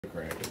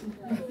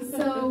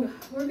So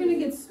we're going to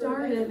get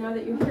started now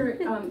that you're here.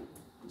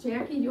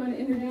 Jackie, do you want to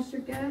introduce your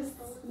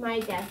guests?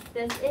 My guest,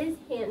 this is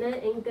Hannah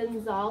and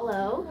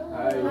Gonzalo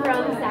from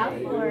Hi.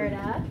 South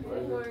Florida.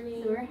 Good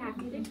morning. So we're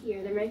happy to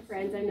hear. They're my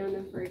friends. I've known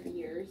them for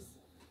years.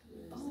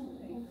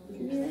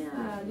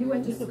 Yeah, you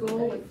went to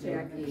school with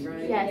Jackie,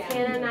 right? Yes,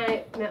 Hannah and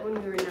I met when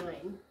we were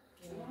 9.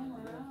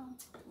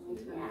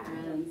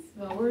 Friends.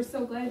 Well, we're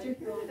so glad you're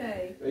here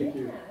today. Thank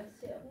you.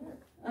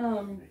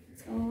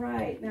 All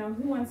right, now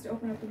who wants to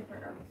open up in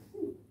prayer?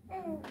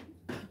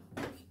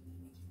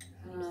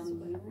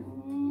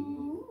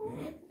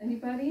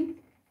 Anybody?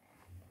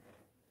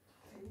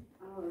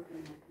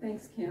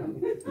 Thanks,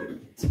 Kim. Dear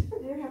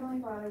Heavenly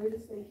Father, we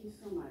just thank you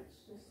so much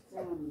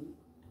for being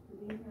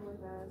here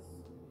with us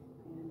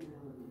and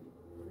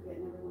for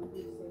getting everyone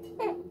here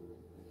safe.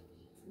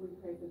 We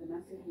pray for the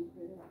message. We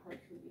pray that our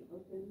hearts would be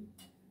open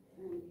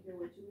and hear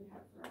what you would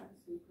have for us.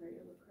 We pray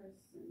over Chris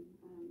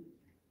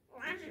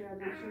and I'm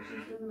not sure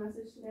she's doing the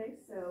message today,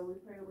 so we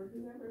pray over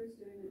whoever is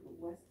doing it.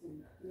 Weston,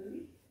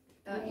 maybe?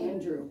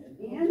 Andrew.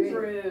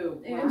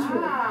 Andrew.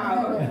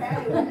 Wow.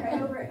 Okay. We pray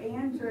over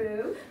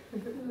Andrew, who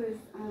is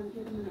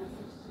giving the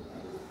message today.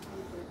 We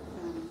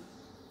pray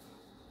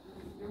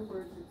that your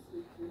words would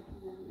speak through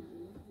him and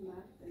lift him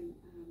up, and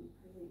pray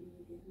that you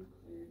would give him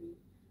clarity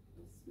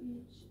of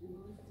speech and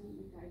wisdom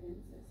and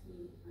guidance as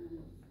he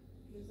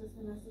gives us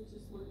the message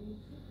this morning.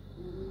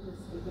 And we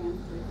just again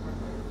pray for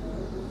our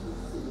ability to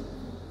see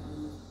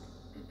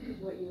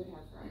what you would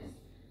have for us.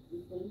 We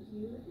thank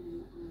you,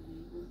 and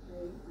we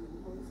pray,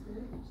 Holy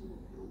Spirit, that you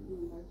would come and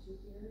invite you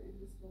here in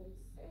this place.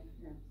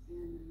 And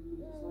we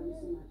just love you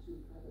so much, and we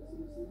pray that in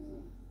Jesus'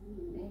 name.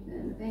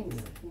 Amen. Thanks,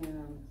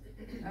 Kim.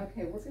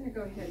 Okay, we're going to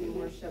go ahead and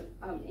worship.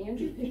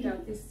 Andrew picked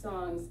out these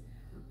songs.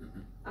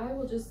 I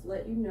will just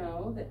let you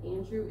know that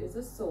Andrew is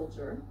a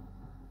soldier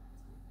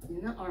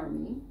in the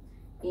Army,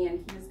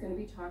 and he is going to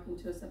be talking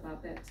to us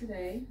about that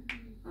today,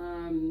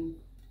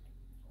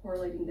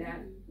 correlating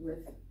that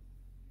with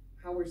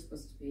how we're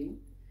supposed to be.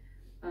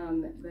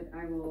 But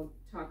I will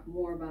talk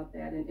more about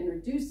that and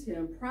introduce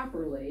him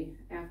properly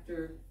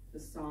after the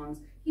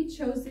songs. He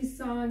chose these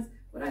songs.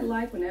 What I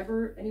like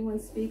whenever anyone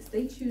speaks,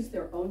 they choose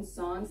their own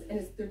songs,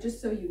 and they're just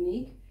so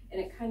unique,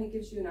 and it kind of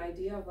gives you an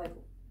idea of like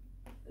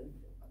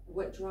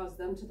what draws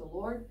them to the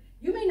Lord.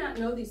 You may not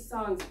know these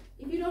songs.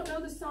 If you don't know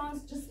the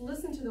songs, just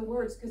listen to the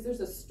words, because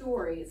there's a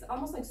story. It's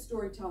almost like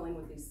storytelling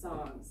with these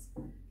songs.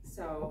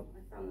 So I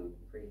found them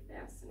pretty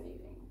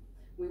fascinating.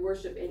 We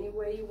worship any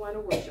way you want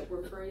to worship.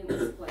 We're free in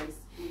this place.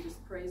 We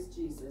just praise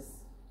Jesus.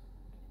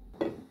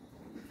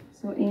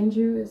 So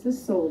Andrew is a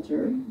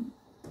soldier,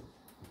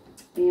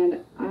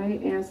 and I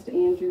asked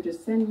Andrew to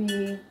send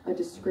me a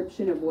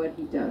description of what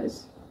he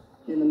does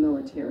in the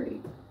military.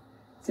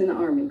 It's in the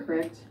Army,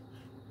 correct?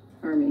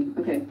 Army,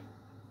 okay.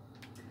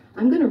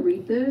 I'm going to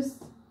read this,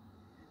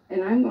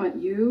 and I want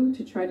you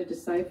to try to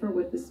decipher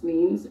what this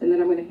means, and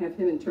then I'm going to have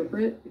him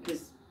interpret,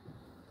 because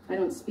I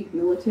don't speak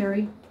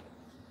military.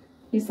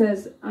 He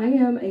says, I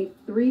am a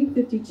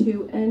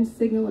 352N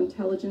signal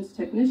intelligence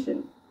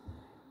technician.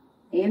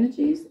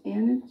 Energies,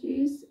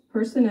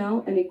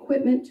 personnel, and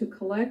equipment to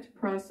collect,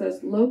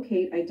 process,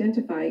 locate,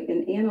 identify,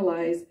 and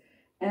analyze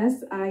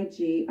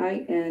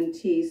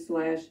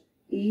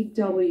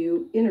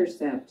SIGINT/EW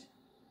intercept.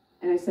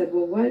 And I said,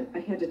 well, what? I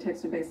had to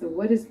text him back. I said,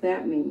 what does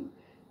that mean?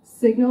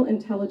 Signal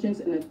intelligence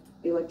and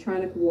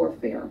electronic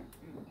warfare.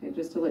 Okay,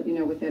 just to let you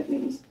know what that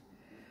means.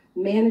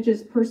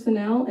 Manages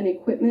personnel and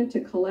equipment to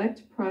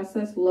collect,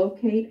 process,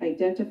 locate,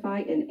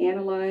 identify, and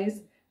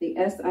analyze the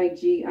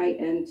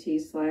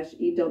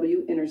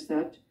SIGINT/EW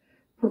intercept.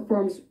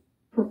 Performs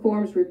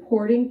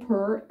reporting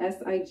per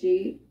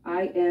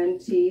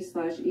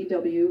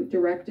SIGINT/EW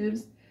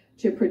directives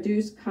to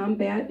produce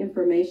combat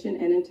information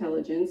and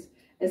intelligence.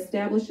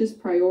 Establishes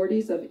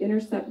priorities of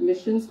intercept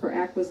missions for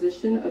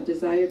acquisition of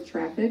desired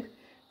traffic.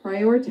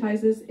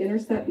 Prioritizes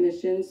intercept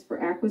missions for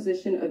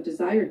acquisition of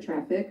desired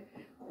traffic.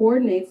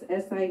 Coordinates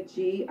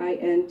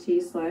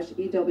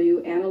SIGINT/EW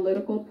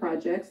analytical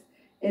projects,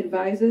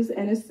 advises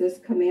and assists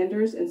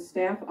commanders and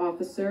staff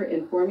officer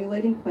in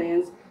formulating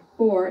plans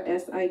for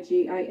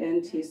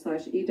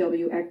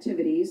SIGINT/EW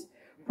activities,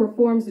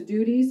 performs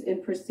duties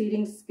in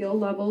preceding skill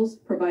levels,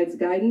 provides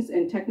guidance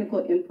and technical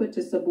input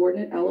to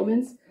subordinate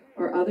elements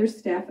or other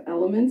staff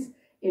elements,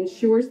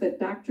 ensures that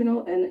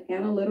doctrinal and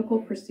analytical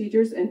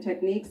procedures and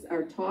techniques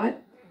are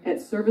taught at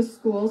service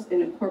schools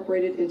and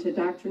incorporated into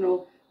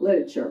doctrinal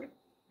literature.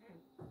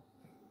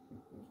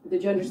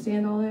 Did you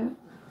understand all that?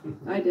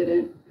 I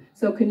didn't.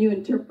 So can you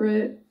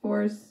interpret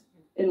for us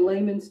in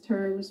layman's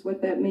terms what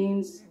that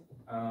means?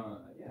 Yeah.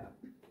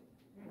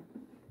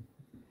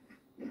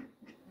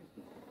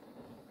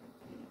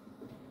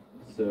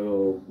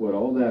 So what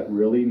all that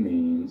really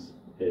means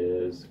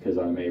is, because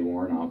I'm a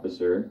warrant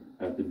officer,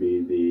 I have to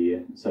be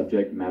the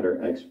subject matter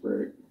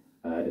expert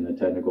in the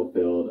technical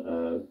field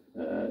of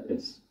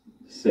it's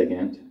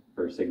SIGINT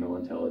for signal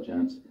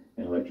intelligence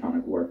and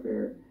electronic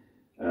warfare.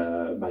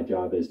 My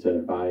job is to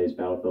advise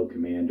battlefield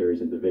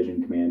commanders and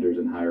division commanders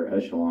and higher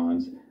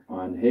echelons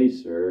on, hey,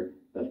 sir,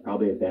 that's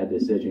probably a bad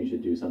decision. You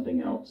should do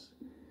something else.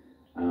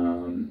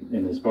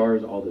 And as far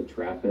as all the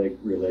traffic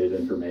related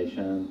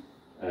information,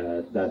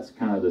 that's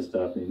kind of the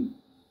stuff you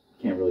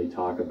can't really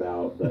talk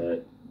about,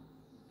 but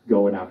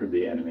going after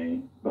the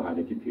enemy behind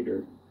a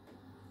computer.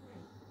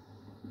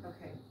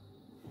 Okay.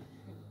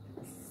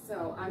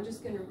 So I'm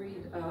just going to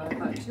read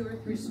about 2 or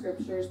 3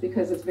 scriptures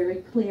because it's very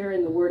clear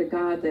in the Word of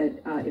God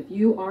that if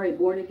you are a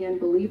born-again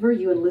believer,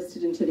 you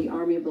enlisted into the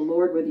army of the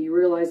Lord, whether you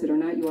realize it or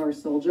not, you are a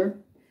soldier.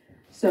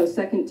 So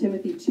 2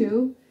 Timothy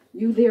 2,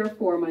 you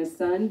therefore, my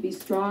son, be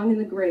strong in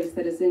the grace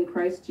that is in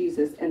Christ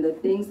Jesus, and the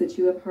things that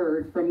you have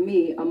heard from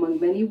me among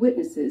many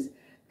witnesses,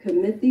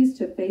 commit these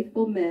to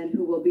faithful men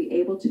who will be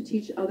able to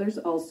teach others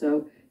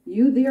also.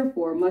 You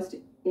therefore must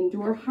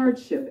endure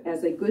hardship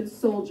as a good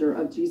soldier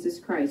of Jesus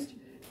Christ.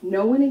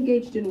 No one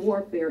engaged in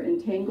warfare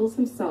entangles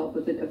himself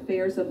with the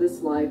affairs of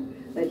this life,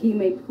 that he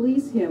may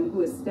please him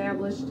who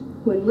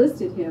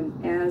enlisted him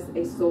as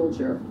a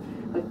soldier.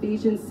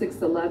 Ephesians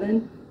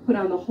 6:11, put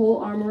on the whole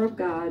armor of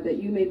God,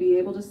 that you may be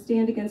able to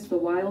stand against the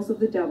wiles of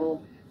the devil.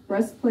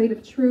 Breastplate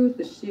of truth,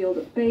 the shield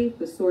of faith,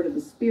 the sword of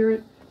the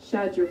Spirit.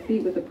 Shod your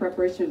feet with the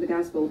preparation of the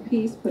gospel of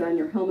peace. Put on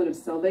your helmet of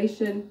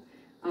salvation.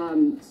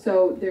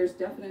 So there's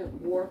definite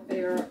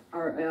warfare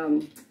or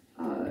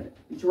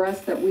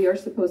dress that we are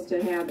supposed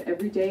to have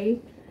every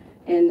day.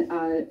 And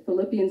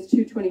Philippians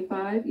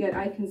 2:25, yet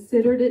I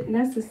considered it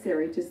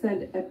necessary to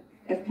send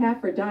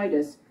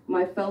Epaphroditus,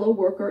 my fellow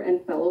worker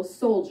and fellow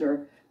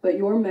soldier, but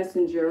your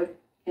messenger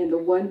and the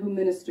one who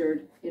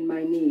ministered in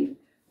my need.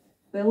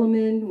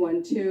 Philemon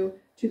 1:2,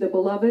 to the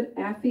beloved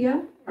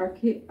Apphia,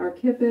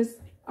 Archippus,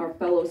 our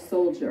fellow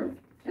soldier.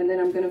 And then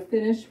I'm going to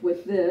finish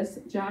with this,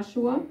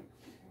 Joshua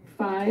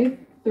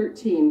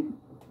 5:13.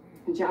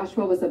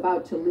 Joshua was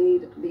about to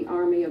lead the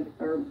army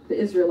or the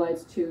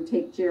Israelites to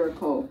take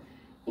Jericho,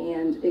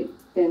 and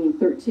in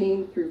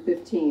 13 through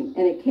 15.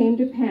 And it came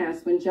to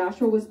pass when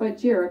Joshua was by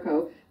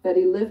Jericho that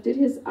he lifted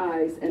his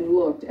eyes and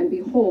looked, and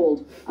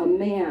behold, a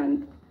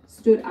man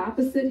stood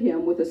opposite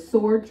him with a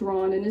sword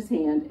drawn in his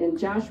hand. And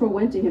Joshua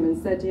went to him and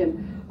said to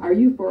him, are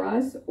you for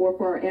us or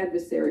for our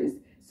adversaries?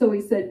 So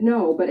he said,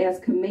 no, but as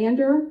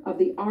commander of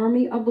the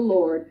army of the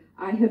Lord,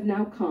 I have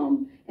now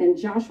come. And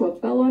Joshua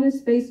fell on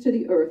his face to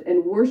the earth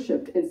and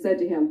worshipped and said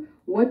to him,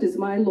 what does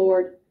my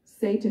Lord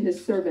say to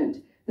his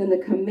servant? Then the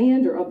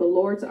commander of the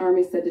Lord's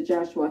army said to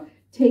Joshua,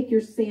 take your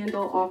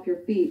sandal off your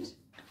feet,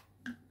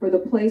 for the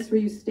place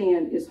where you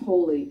stand is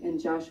holy. And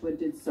Joshua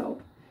did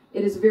so.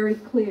 It is very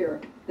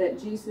clear that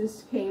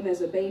Jesus came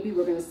as a baby.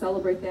 We're going to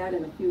celebrate that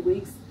in a few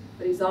weeks,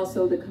 but he's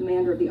also the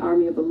commander of the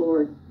army of the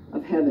Lord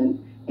of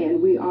heaven.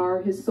 And we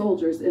are his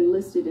soldiers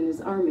enlisted in his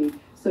army.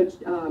 So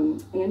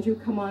Andrew,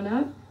 come on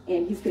up,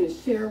 and he's going to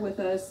share with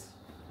us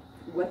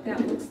what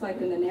that looks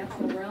like in the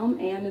natural realm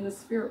and in the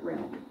spirit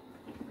realm.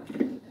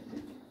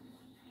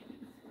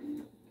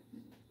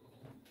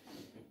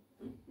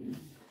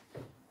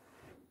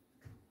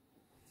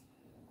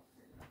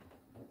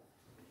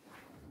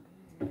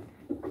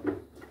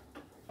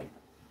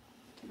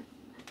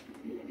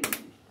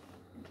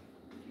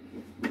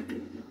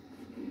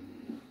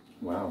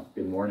 Wow,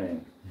 good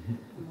morning.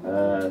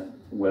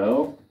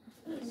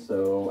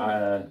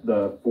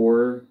 The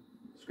 4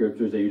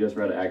 scriptures that you just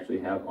read I actually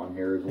have on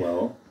here as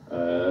well.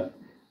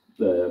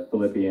 The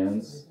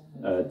Philippians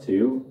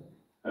 2,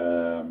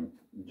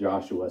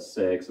 Joshua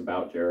 6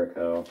 about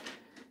Jericho,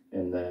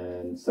 and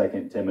then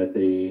 2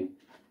 Timothy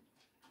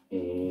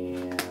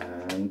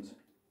and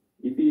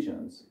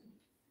Ephesians.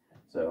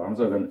 So I'm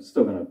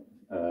still gonna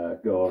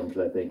go over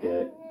because I think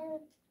it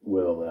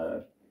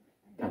will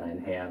kind of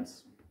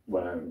enhance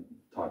what I'm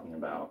talking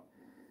about.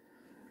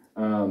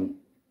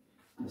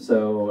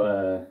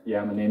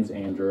 Yeah, my name's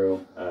Andrew.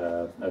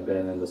 I've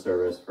been in the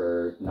service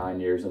for 9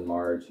 years in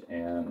March,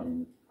 and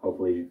I'm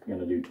hopefully going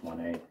to do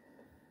 20.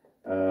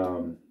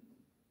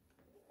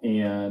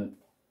 And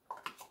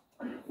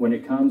when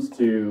it comes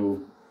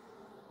to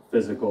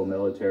physical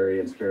military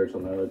and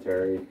spiritual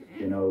military,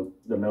 you know,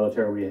 the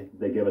military,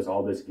 they give us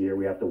all this gear.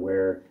 We have to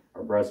wear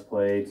our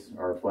breastplates,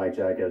 our flak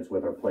jackets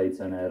with our plates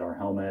in it, our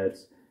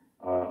helmets,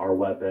 our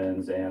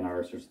weapons, and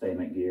our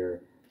sustainment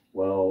gear.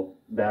 Well,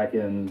 back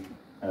in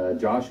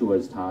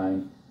Joshua's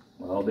time,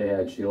 well, they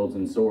had shields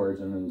and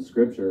swords, and in the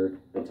scripture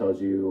it tells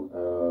you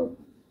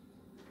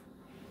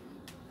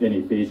in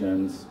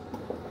Ephesians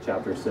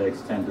chapter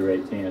 6, 10 through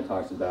 18, it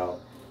talks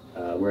about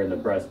wearing the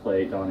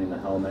breastplate, donning the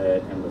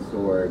helmet and the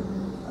sword,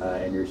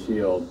 and your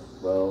shield.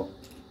 Well,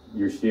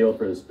 your shield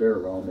for the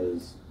spirit realm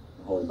is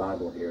the Holy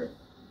Bible here.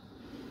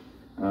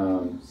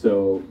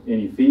 So in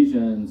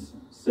Ephesians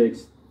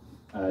 6,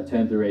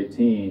 10 through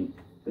 18,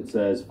 it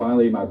says,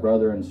 finally, my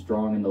brethren,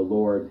 strong in the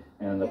Lord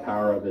and in the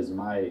power of his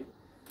might,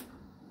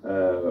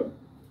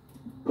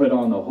 put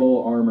on the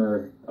whole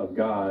armor of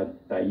God,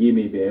 that ye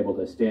may be able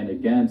to stand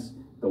against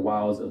the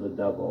wiles of the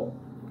devil.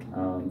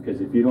 Because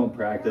if you don't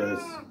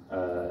practice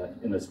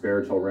in the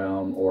spiritual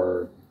realm,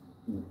 or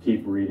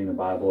keep reading the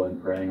Bible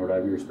and praying or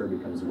whatever, your spirit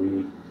becomes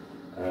weak.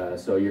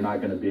 So you're not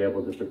going to be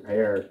able to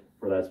prepare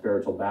for that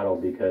spiritual battle,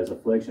 because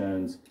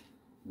afflictions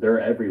they're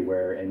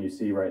everywhere. And you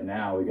see right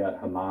now, we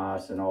got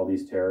Hamas and all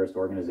these terrorist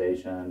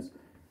organizations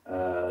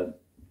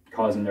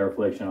causing their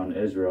affliction on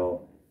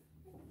Israel.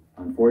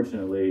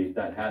 Unfortunately,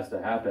 that has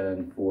to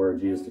happen for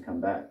Jesus to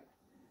come back.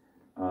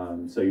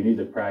 So you need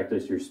to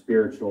practice your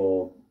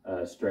spiritual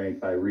strength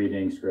by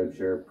reading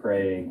scripture,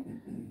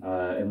 praying,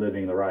 and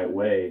living the right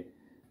way.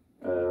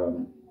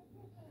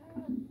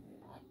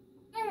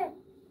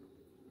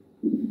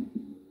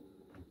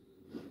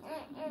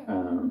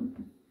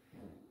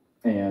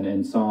 And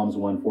in Psalms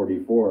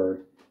 144,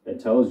 it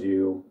tells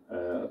you,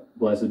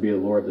 blessed be the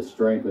Lord, the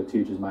strength that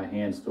teaches my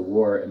hands to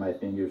war and my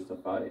fingers to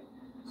fight.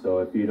 So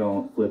if you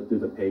don't flip through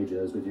the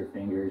pages with your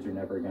fingers, you're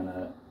never going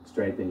to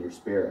strengthen your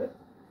spirit.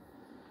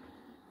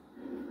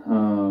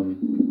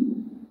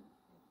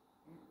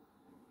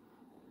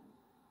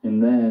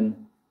 And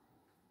then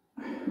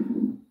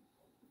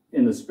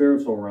in the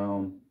spiritual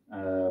realm,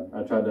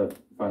 I tried to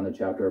find the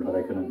chapter, but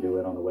I couldn't do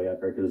it on the way up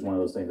here because it's one of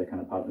those things that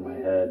kind of popped in my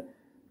head,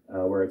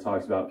 where it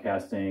talks about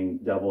casting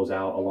devils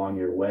out along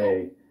your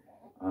way.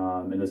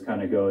 And this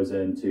kind of goes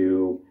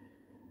into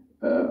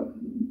 1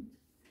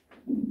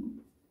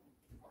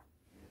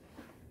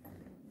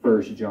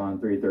 John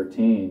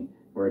 3:13,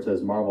 where it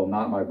says, marvel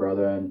not, my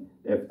brethren,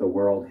 if the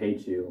world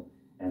hates you.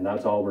 And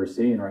that's all we're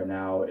seeing right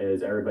now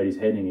is everybody's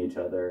hating each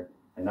other.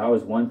 And that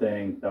was one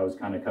thing that was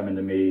kind of coming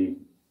to me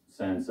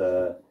since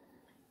I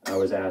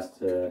was asked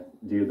to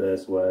do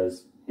this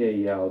was, hey,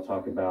 yeah, I'll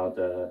talk about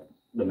the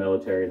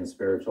military and the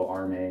spiritual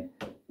army.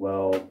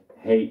 Well,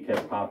 hate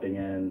kept popping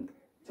in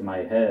to my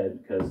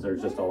head because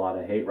there's just a lot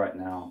of hate right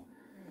now.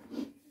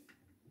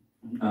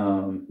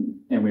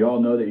 And we all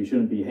know that you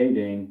shouldn't be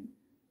hating.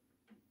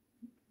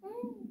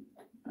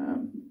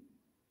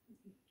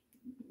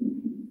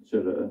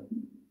 Should have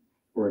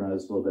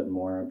organized a little bit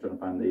more. I'm trying to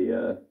find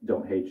the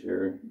don't hate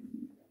your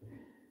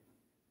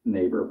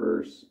neighbor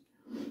verse.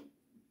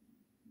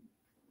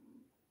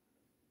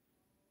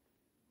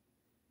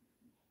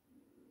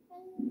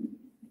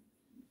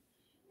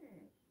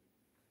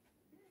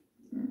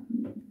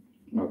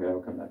 Okay,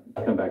 I'll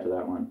come back to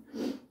that one.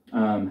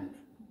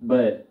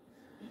 But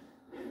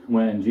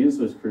when Jesus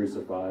was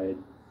crucified,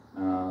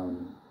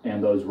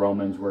 and those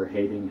Romans were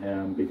hating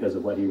him because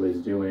of what he was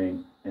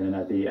doing, and then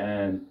at the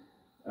end,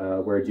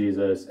 where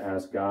Jesus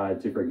asked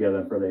God to forgive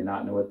them for they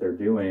not know what they're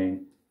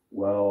doing,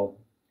 well,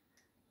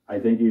 I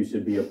think you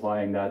should be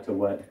applying that to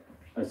what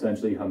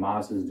essentially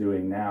Hamas is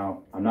doing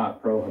now. I'm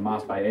not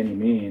pro-Hamas by any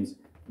means,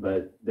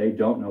 but they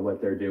don't know what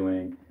they're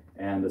doing.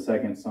 And the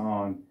second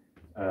song,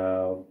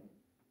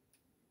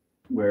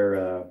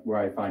 where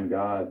I find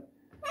God,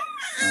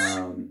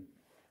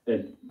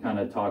 it kind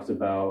of talks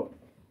about,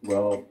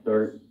 well,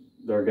 they're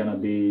going to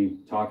be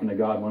talking to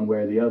God one way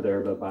or the other,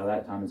 but by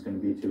that time it's going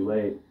to be too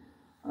late.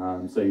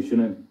 So you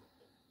shouldn't,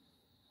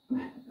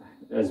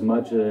 as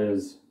much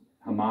as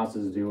Hamas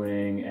is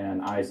doing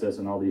and ISIS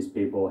and all these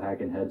people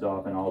hacking heads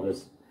off and all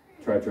this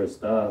treacherous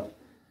stuff,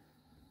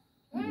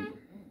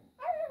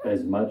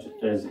 as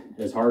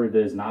hard it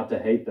is not to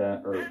hate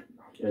them, or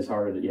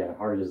hard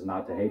it is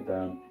not to hate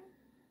them,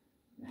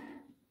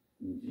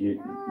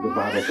 the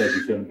Bible says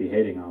you shouldn't be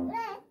hating them,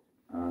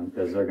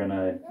 because they're going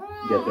to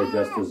get their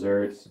just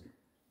desserts.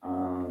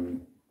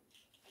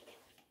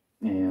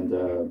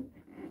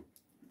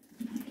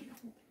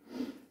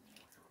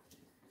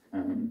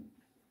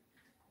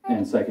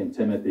 And 2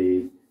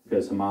 Timothy,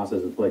 because Hamas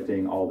is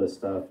inflicting all this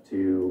stuff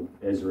to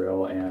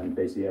Israel and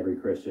basically every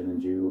Christian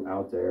and Jew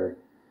out there.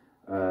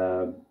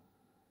 2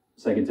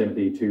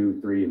 Timothy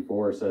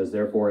 2:3-4 says,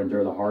 therefore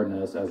endure the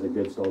hardness as a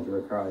good soldier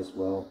of Christ.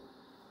 Well,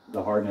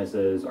 the hardness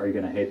is, are you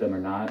going to hate them or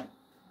not?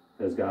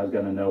 Because God's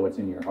going to know what's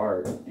in your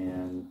heart,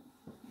 and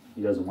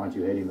he doesn't want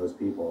you hating those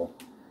people.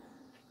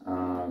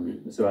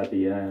 So at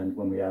the end,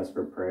 when we ask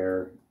for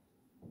prayer,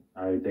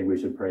 I think we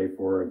should pray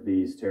for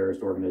these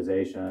terrorist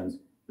organizations,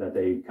 that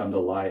they come to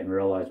light and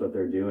realize what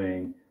they're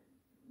doing.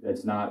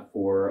 It's not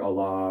for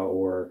Allah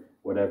or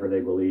whatever they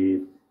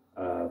believe,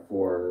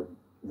 for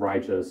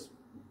righteous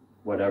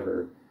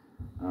whatever.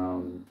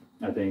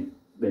 I think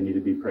they need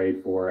to be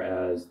prayed for,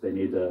 as they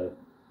need to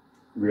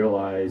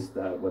realize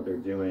that what they're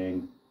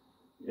doing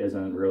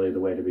isn't really the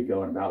way to be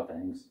going about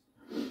things.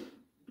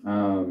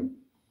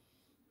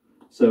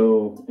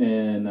 So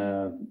in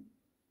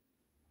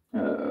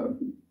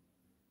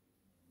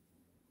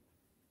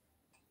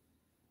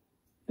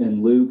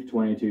Luke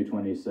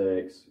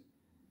 22:26,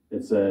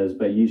 it says,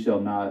 but ye shall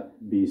not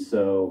be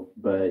so,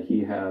 but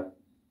he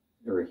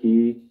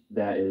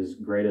that is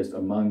greatest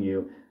among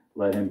you,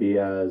 let him be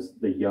as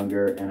the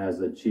younger, and as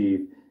the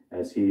chief,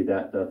 as he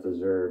that doth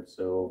deserve.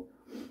 So,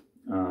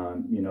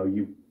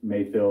 you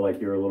may feel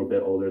like you're a little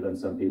bit older than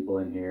some people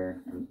in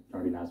here. I'm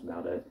already nice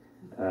about it.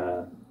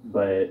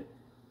 But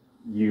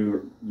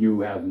you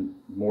have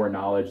more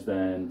knowledge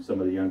than some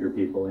of the younger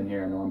people in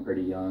here. I know I'm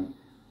pretty young.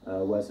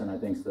 Wesson, I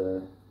think's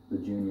the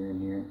junior in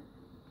here.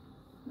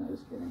 No,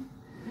 just kidding.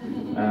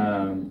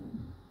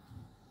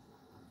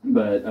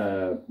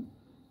 But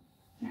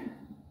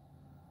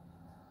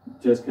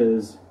just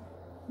because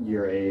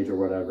your age or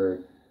whatever,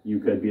 you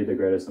could be the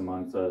greatest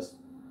amongst us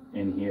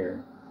in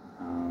here.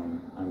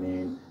 I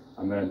mean,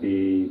 I'm going to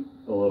be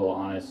a little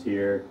honest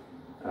here.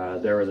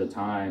 There was a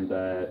time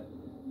that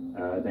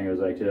I think it was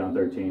like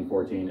 2013,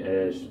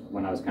 14-ish,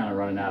 when I was kind of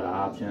running out of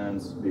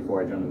options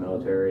before I joined the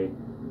military,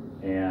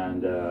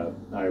 and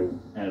I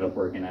ended up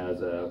working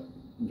as a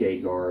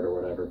gate guard or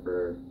whatever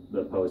for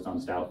the post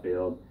on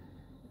Stoutfield,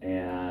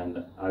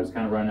 and I was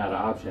kind of running out of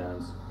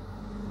options.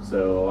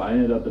 So I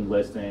ended up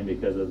enlisting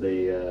because of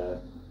the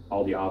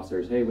all the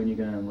officers, hey, when you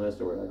gonna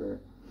enlist or whatever,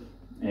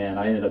 and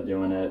I ended up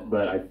doing it.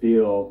 But I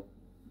feel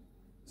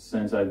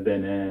since I've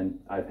been in,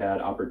 I've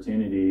had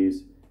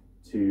opportunities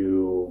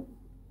to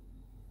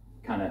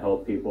kind of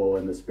help people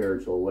in the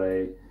spiritual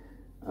way.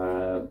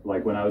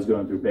 Like when I was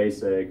going through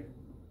basic,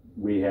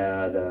 we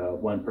had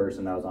one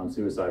person that was on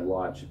suicide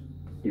watch.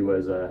 He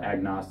was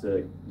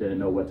agnostic, didn't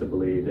know what to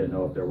believe, didn't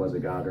know if there was a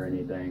God or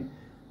anything.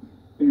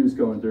 He was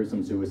going through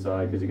some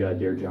suicide because he got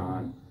Dear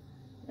John,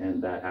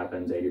 and that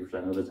happens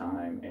 80% of the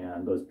time.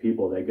 And those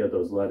people that get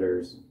those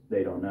letters,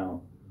 they don't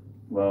know.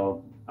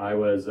 Well, I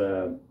was,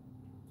 I'm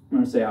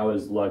going to say I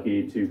was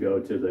lucky to go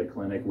to the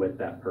clinic with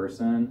that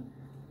person.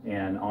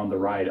 And on the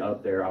ride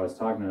up there, I was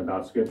talking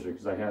about scripture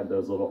because I had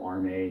those little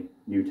Army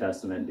New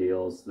Testament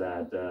deals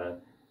that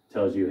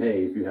tells you,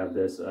 hey, if you have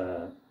this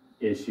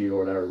issue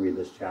or whatever, read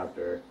this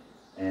chapter.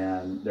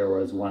 And there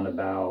was one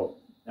about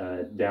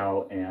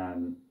doubt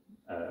and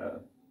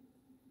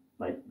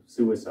like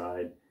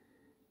suicide,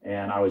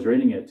 and I was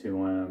reading it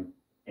to him,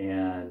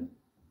 and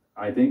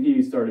I think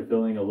he started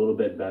feeling a little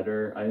bit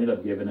better. I ended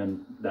up giving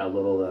him that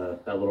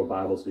little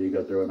Bible so you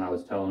go through it, and I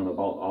was telling him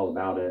all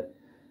about it.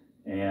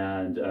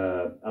 And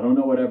I don't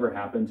know whatever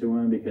happened to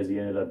him because he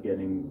ended up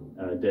getting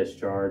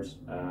discharged,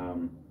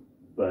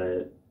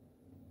 but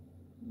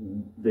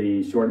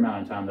the short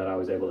amount of time that I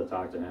was able to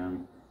talk to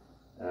him,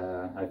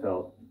 I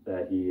felt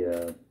that he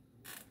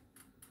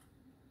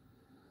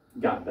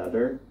got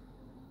better,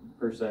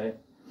 per se.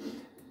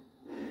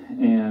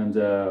 And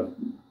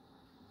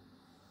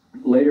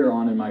later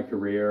on in my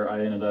career,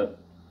 I ended up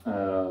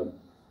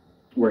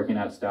working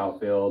at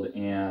Stoutfield,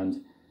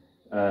 and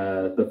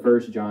the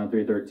first John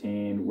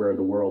 3:13, where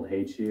the world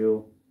hates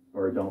you,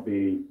 or don't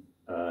be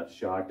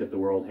shocked if the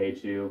world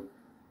hates you.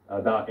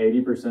 About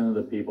 80% of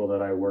the people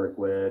that I work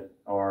with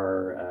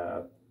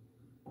are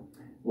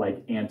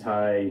like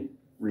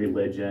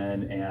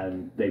anti-religion,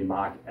 and they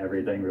mock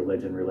everything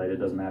religion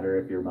related. Doesn't matter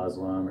if you're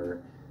Muslim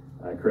or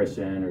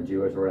Christian or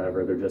Jewish or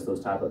whatever, they're just those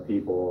type of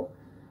people.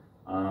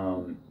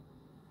 And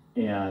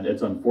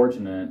it's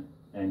unfortunate,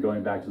 and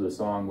going back to the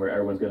song where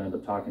everyone's going to end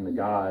up talking to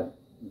God,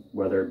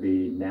 whether it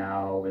be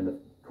now in the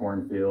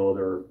cornfield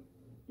or,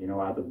 you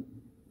know, at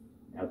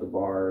the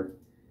bar,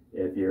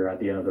 if you're at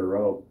the end of the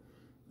rope,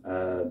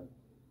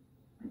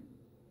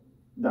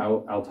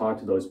 I'll talk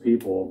to those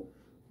people,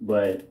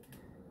 but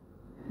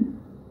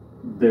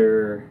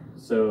they're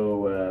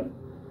so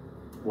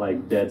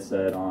like dead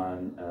set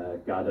on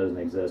God doesn't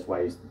exist,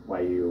 why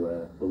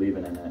you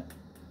believing in it.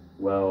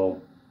 Well,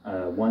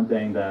 one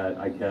thing that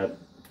I kept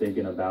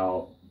thinking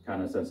about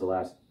kind of since the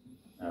last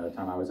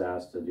time I was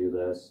asked to do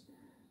this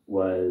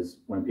was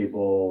when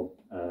people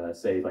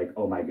say like,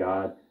 oh my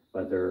God,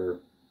 but they're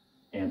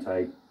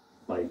anti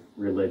like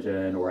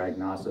religion or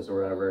agnostics or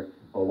whatever.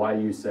 Well, why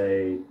do you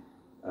say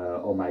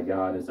oh my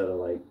God instead of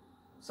like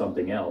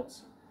something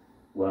else?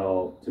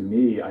 Well, to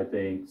me, I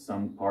think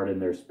some part in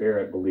their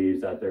spirit believes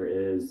that there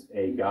is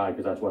a God,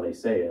 because that's why they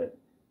say it,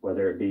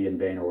 whether it be in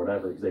vain or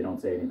whatever, because they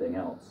don't say anything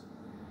else.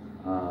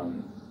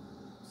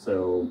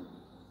 So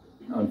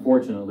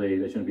unfortunately,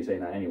 they shouldn't be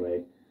saying that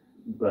anyway,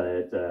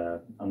 but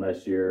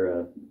unless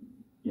you're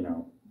you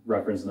know,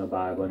 referencing the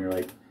Bible and you're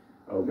like,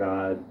 oh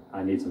God,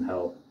 I need some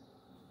help,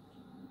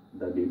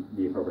 that'd be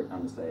the appropriate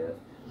time to say it.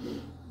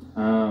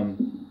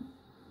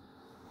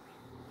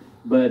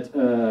 But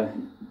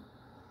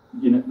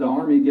you know, the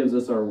Army gives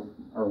us our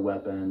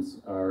weapons,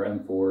 our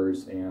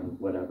M4s and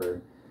whatever.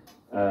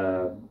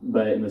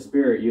 But in the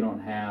spirit, you don't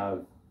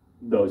have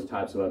those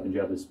types of weapons. You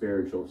have the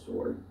spiritual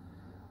sword.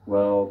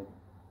 Well,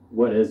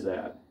 what is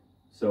that?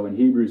 So in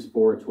Hebrews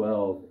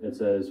 4:12, it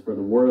says, for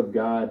the word of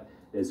God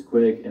is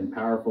quick and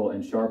powerful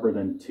and sharper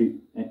than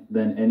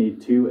any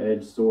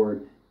two-edged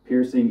sword,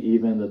 piercing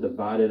even the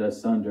divided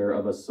asunder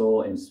of a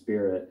soul and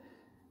spirit,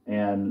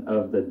 and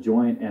of the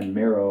joint and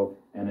marrow,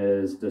 and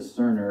is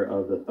discerner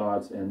of the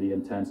thoughts and the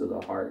intents of the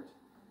heart.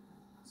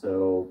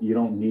 So you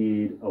don't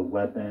need a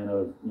weapon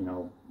of, you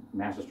know,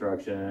 mass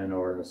destruction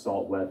or an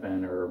assault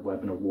weapon or a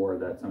weapon of war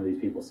that some of these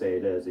people say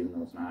it is, even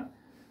though it's not.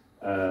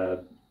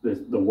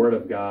 The word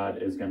of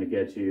God is going to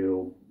get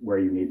you where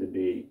you need to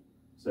be.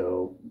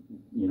 So,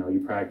 you know, you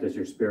practice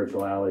your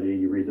spirituality,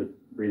 you read the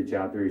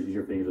chapters, use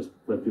your fingers, just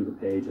flip through the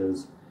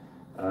pages,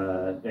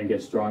 and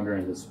get stronger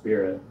in the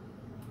spirit.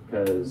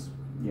 Because,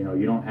 you know,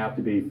 you don't have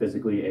to be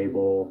physically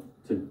able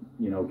to,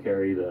 you know,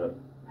 carry the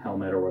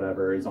helmet or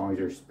whatever, as long as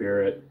your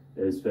spirit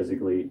is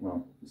spiritually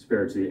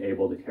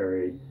able to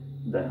carry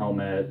the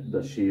helmet,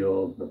 the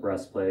shield, the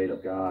breastplate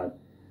of God.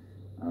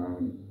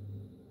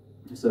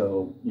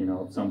 So, you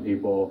know, some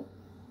people,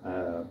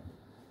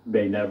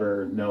 they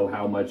never know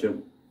how much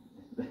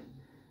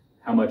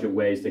how much it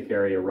weighs to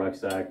carry a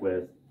rucksack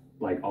with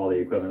like all the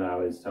equipment that I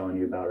was telling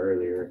you about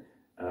earlier.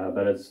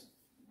 But it's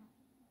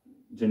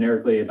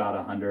generically about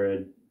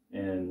 100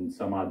 and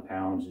some odd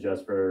pounds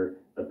just for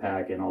the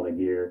pack and all the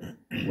gear.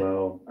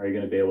 Well, are you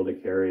going to be able to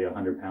carry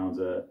 100 pounds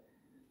of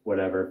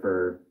whatever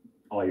for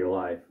all your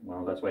life?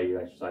 Well, that's why you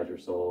exercise your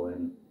soul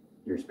and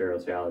your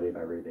spirituality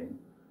by reading.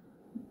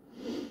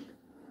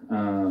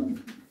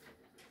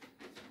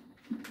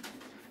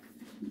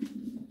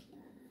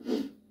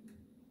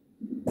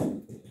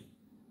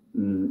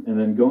 And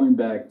then going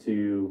back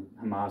to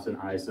Hamas and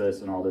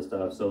ISIS and all this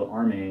stuff, so the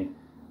army,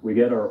 we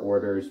get our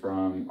orders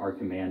from our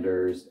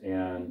commanders,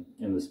 and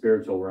in the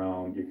spiritual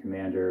realm, your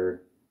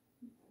commander,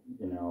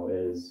 you know,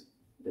 is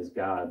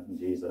God,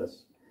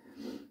 Jesus.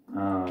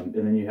 And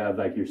then you have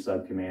like your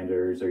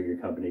sub-commanders or your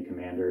company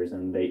commanders,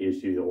 and they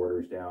issue the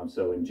orders down.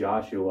 So in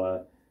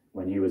Joshua,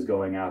 when he was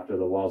going after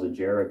the walls of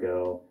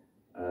Jericho,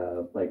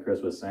 like Chris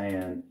was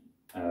saying,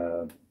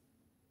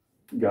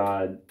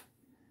 God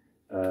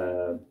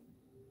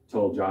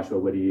told Joshua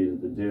what he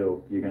needed to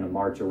do. You're going to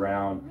march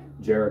around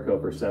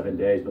Jericho for 7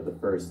 days, but the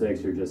first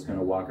 6, you're just going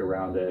to walk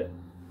around it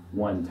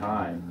one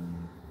time.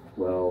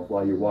 Well,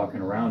 while you're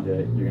walking around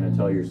it, you're going to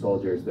tell your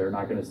soldiers they're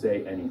not going to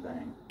say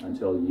anything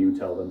until you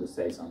tell them to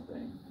say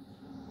something.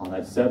 On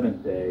that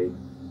 7th day,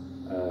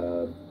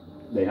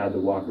 they had to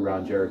walk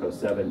around Jericho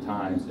 7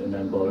 times and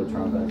then blow the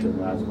trumpets, and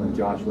that's when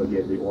Joshua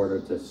gave the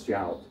order to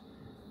shout.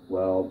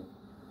 Well,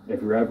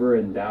 if you're ever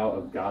in doubt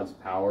of God's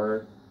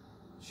power,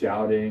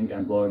 shouting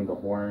and blowing the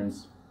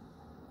horns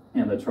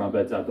and the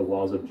trumpets at the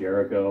walls of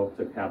Jericho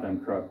to have them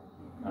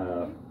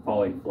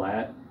falling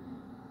flat,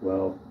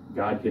 well,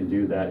 God can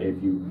do that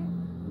if you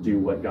do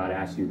what God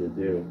asks you to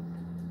do.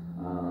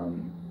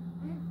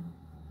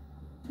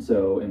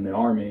 So in the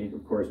army,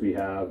 of course, we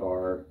have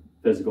our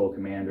physical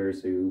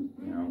commanders who,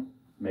 you know,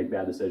 make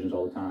bad decisions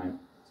all the time.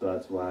 So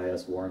that's why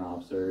us warrant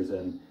officers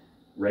and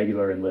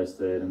regular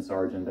enlisted and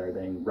sergeant and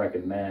everything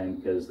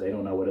recommend, because they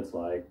don't know what it's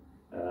like.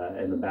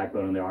 And the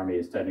backbone of the army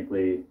is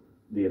technically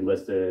the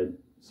enlisted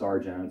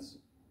sergeants,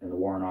 and the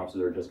warrant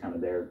officers are just kind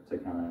of there to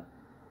kind of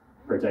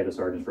protect the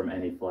sergeants from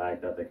any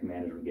flag that the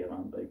commanders would give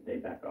them. They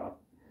back off.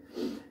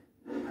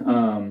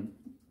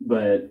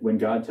 But when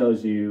God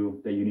tells you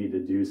that you need to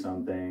do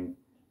something,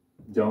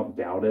 don't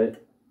doubt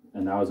it.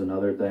 And that was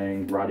another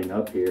thing writing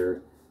up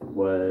here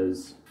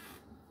was,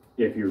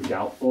 if you're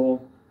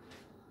doubtful,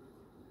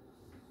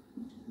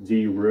 do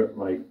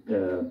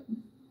you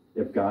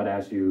if God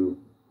asks you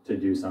to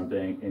do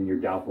something and you're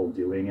doubtful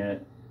doing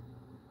it,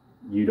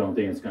 you don't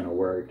think it's going to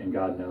work, and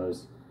God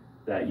knows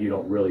that you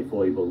don't really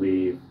fully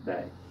believe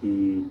that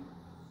he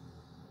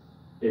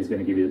is going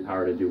to give you the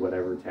power to do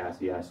whatever task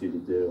he asks you to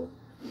do.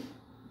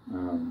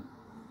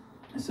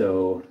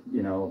 So,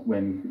 you know,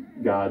 when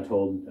God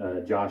told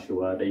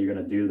Joshua that you're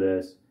going to do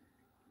this,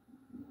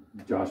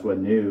 Joshua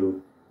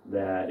knew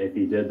that if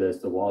he did this,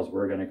 the walls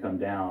were going to come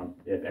down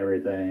if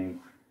everything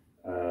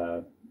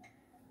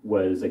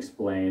was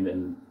explained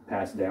and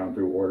passed down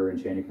through order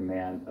and chain of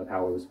command of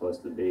how it was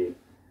supposed to be.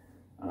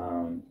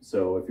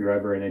 So if you're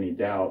ever in any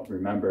doubt,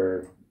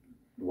 remember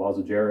the walls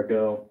of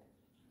Jericho,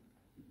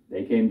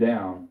 they came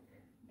down,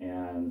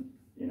 and,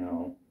 you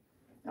know,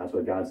 that's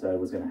what God said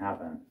was going to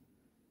happen.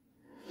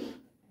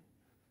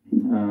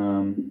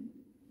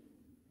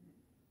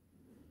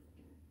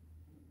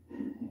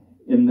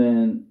 And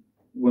then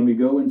when we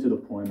go into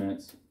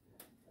deployments,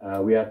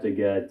 we have to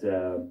get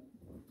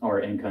our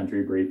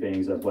in-country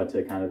briefings of what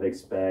to kind of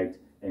expect,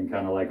 and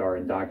kind of like our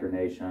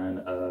indoctrination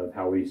of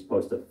how we're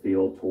supposed to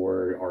feel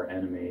toward our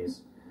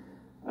enemies.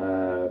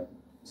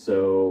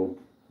 So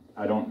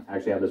I don't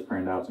actually have this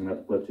printed out, so I'm going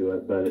to have to flip to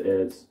it, but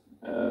it's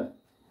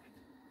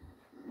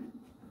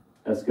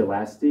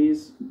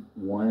Ecclesiastes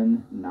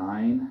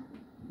 1:9.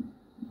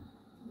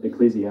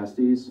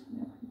 Ecclesiastes.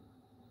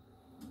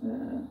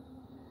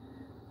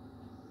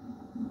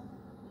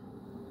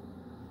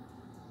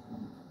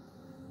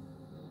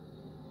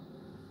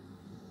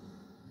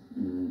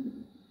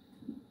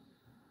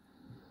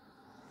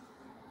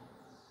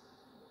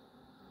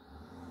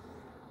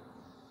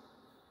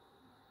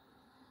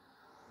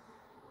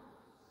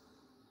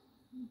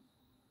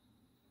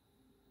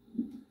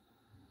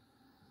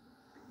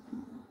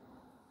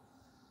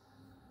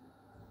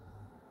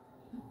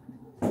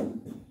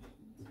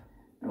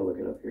 I'll look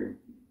it up here.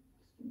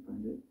 Just can't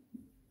find it.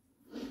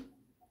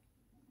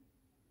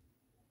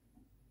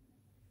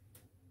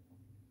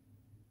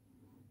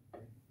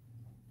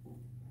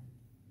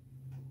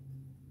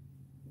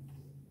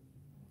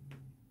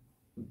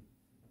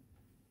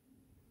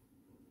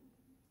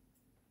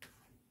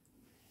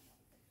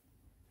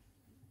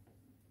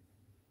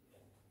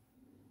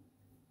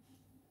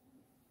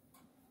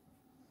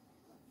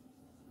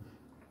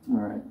 All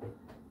right.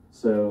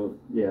 So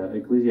yeah,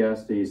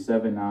 Ecclesiastes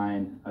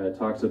 7:9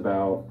 talks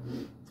about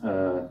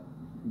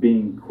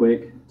being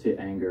quick to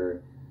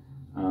anger.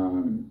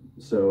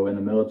 So in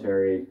the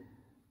military,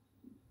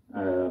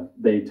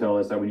 they tell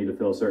us that we need to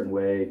feel a certain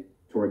way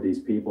toward these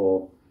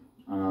people.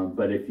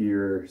 But if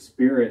your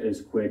spirit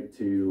is quick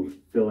to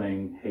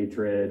feeling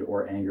hatred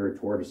or anger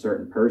toward a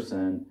certain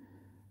person,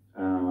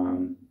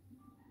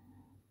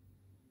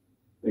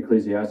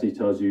 Ecclesiastes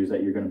tells you is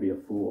that you're going to be a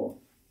fool.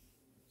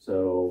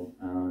 So,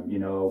 you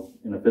know,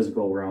 in the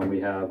physical realm, we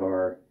have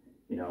our,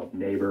 you know,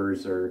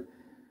 neighbors or,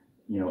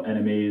 you know,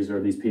 enemies or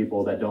these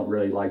people that don't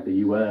really like the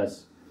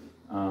U.S.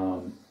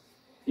 And,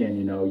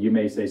 you know, you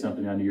may say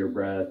something under your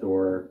breath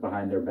or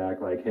behind their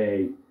back like,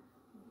 hey,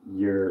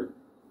 you're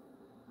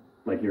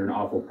an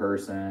awful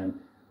person.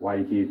 Why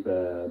do you keep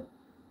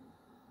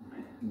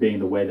being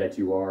the way that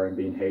you are and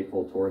being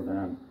hateful toward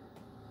them?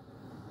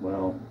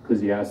 Well,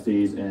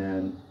 Ecclesiastes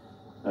and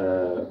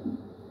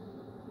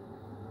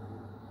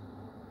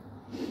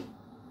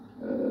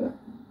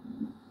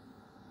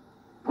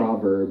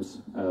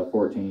Proverbs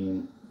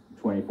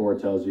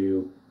 14:24 tells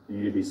you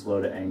need to be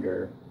slow to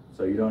anger.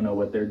 So you don't know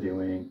what they're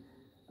doing.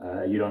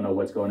 You don't know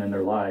what's going in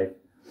their life.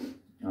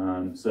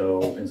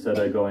 So instead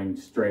of going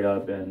straight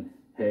up and,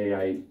 hey,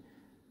 I'm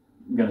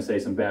going to say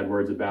some bad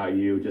words about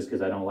you just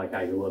because I don't like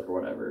how you look or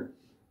whatever,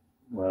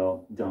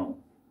 well, don't.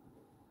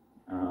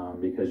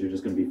 Because you're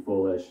just going to be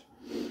foolish.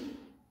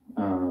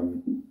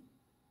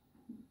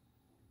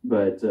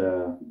 But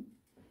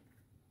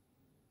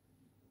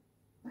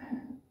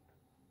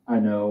I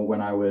know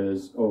when I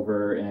was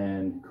over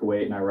in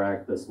Kuwait and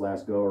Iraq this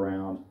last go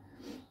around,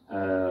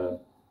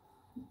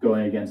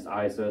 going against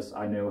ISIS,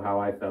 I knew how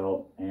I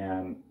felt,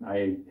 and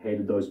I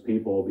hated those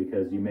people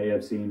because you may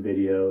have seen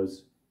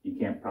videos. You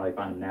can't probably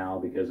find them now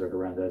because they're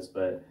horrendous,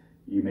 but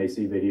you may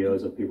see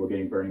videos of people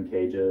getting burned in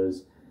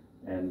cages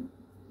and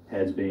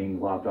heads being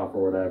lopped off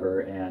or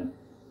whatever. And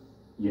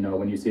you know,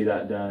 when you see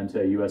that done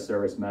to a U.S.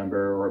 service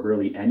member or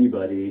really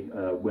anybody,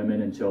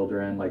 women and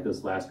children, like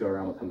this last go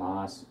around with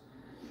Hamas,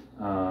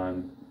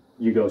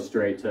 you go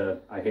straight to,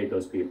 I hate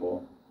those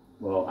people.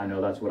 Well, I know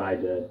that's what I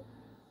did.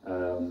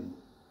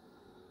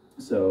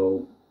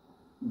 So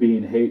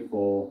being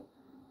hateful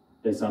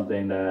is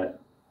something that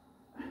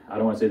I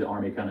don't want to say the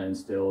Army kind of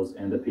instills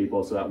into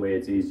people so that way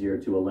it's easier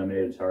to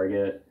eliminate a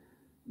target,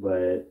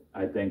 but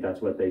I think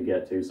that's what they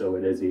get to, so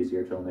it is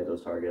easier to eliminate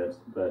those targets.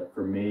 But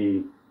for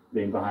me,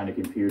 being behind a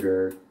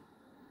computer,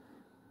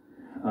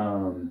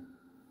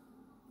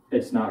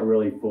 it's not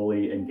really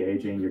fully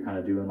engaging. You're kind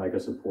of doing like a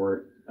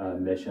support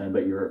mission,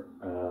 but you're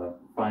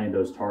finding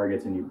those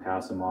targets and you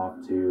pass them off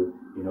to,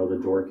 you know, the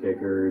door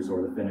kickers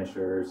or the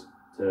finishers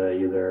to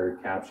either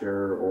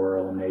capture or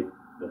eliminate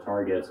the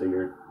target, so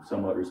you're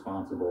somewhat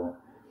responsible.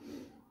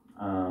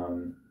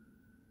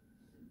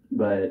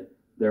 But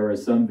there were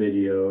some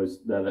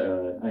videos that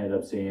I ended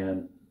up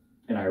seeing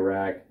in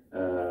Iraq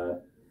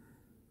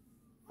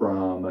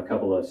from a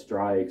couple of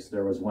strikes.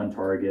 There was one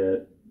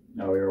target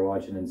we were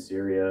watching in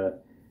Syria,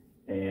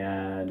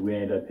 and we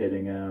ended up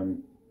hitting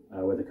him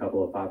with a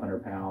couple of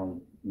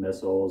 500-pound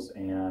missiles,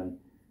 and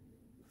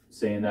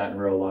seeing that in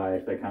real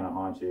life, that kind of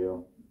haunts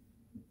you.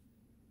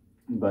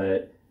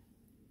 But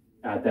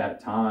at that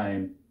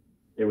time,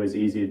 it was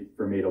easy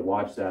for me to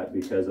watch that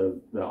because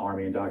of the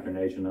Army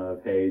indoctrination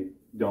of, hey,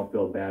 don't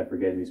feel bad for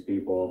getting these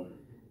people.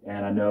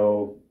 And I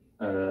know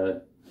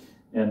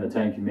in the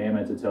Ten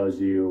Commandments, it tells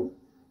you,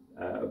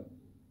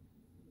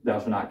 thou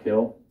shalt not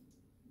kill.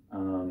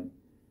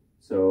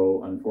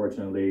 So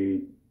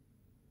unfortunately,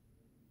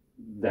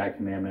 that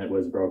commandment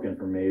was broken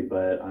for me,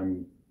 but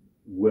I'm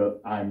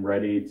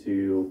ready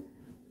to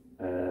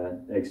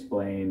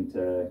explain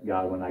to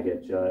God when I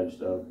get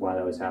judged of why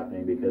that was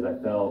happening, because I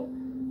felt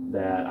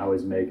that I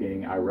was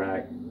making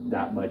Iraq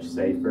that much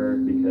safer,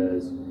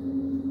 because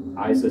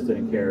ISIS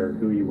didn't care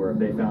who you were. If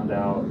they found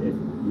out if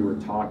you were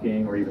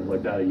talking or even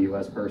looked at a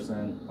U.S.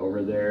 person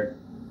over there,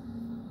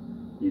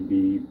 you'd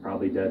be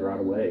probably dead right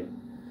away.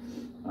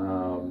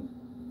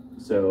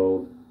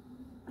 So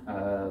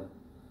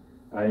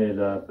I ended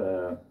up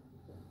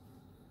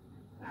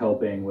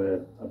helping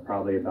with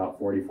probably about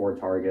 44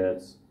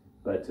 targets,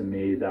 but to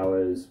me that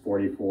was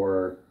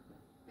 44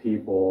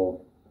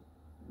 people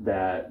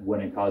that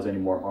wouldn't cause any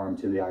more harm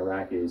to the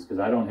Iraqis, because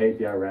I don't hate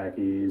the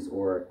Iraqis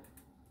or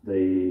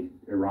the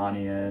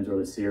Iranians or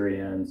the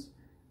Syrians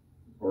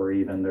or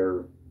even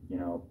their, you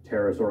know,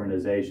 terrorist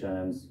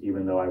organizations,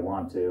 even though I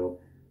want to.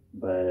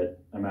 But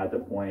I'm at the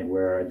point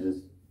where I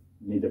just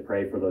need to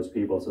pray for those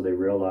people so they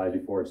realize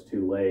before it's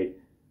too late.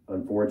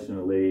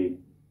 Unfortunately,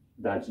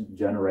 that's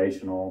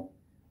generational.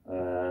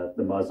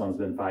 The Muslims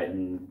been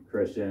fighting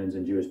Christians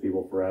and Jewish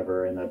people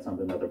forever, and that's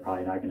something that they're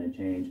probably not going to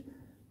change.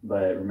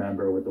 But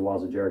remember, with the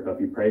walls of Jericho, if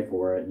you pray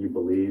for it and you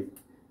believe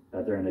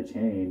that they're going to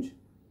change,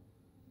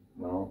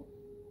 well,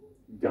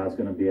 God's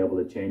going to be able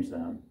to change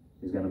them.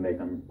 He's going to make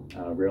them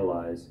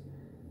realize.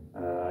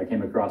 I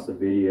came across a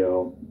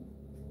video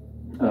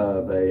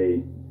of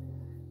a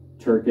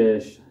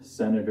Turkish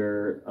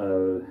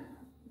senator,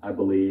 I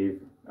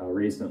believe,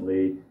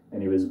 recently,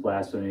 and he was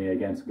blaspheming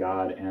against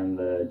God and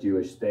the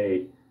Jewish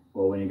state.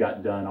 Well, when he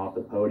got done off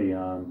the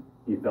podium,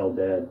 he fell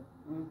dead.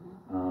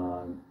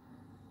 Mm-hmm.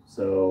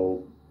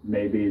 So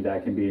maybe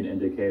that can be an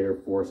indicator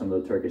for some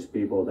of the Turkish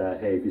people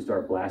that, hey, if you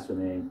start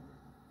blaspheming,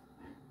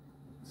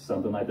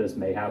 something like this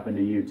may happen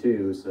to you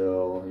too,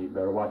 so you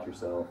better watch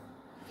yourself.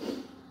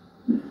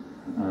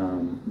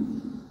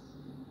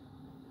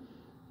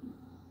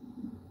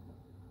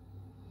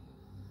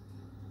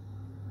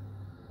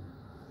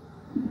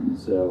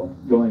 So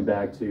going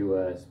back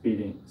to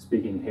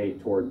speaking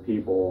hate toward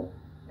people,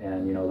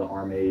 and the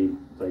army,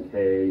 it's like,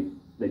 hey,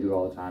 they do it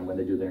all the time when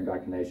they do their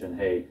indoctrination.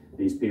 Hey,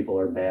 these people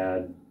are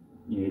bad.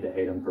 You need to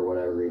hate them for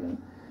whatever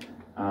reason.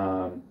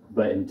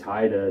 But in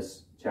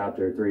Titus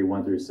chapter 3,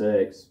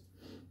 1-6,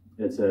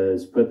 it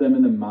says, put them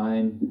in the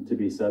mind to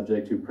be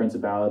subject to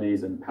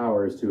principalities and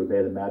powers, to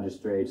obey the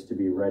magistrates, to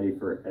be ready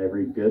for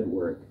every good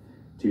work,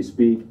 to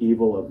speak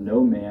evil of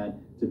no man,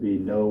 to be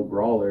no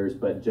brawlers,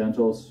 but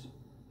gentle,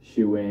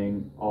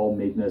 shewing all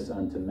meekness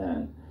unto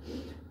men.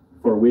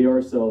 For we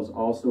ourselves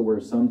also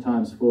were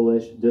sometimes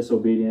foolish,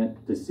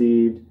 disobedient,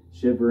 deceived,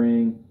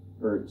 shivering,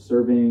 or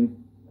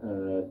serving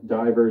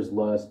divers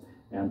lusts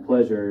and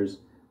pleasures,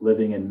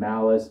 living in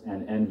malice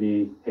and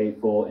envy,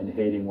 hateful, and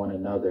hating one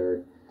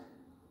another.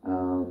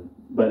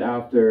 But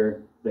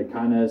after the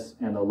kindness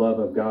and the love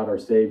of God our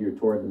Savior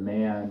toward the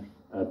man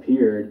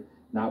appeared,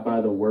 not by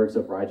the works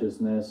of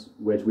righteousness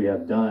which we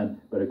have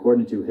done, but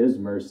according to his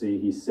mercy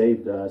he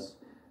saved us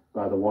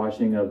by the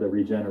washing of the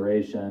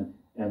regeneration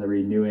and the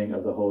renewing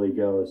of the Holy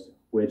Ghost,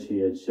 which he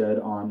had shed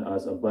on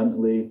us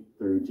abundantly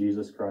through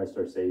Jesus Christ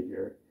our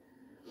Savior.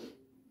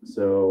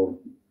 So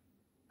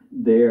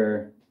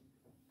there,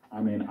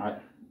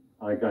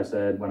 like I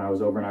said, when I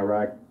was over in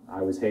Iraq,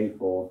 I was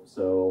hateful.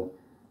 So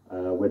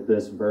with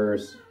this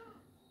verse,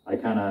 I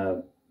kind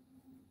of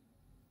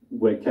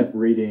kept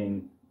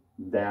reading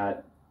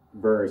that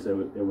verse. It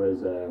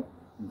was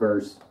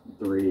verse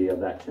 3 of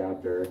that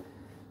chapter,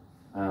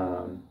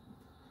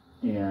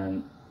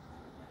 and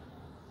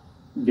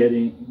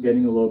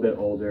getting a little bit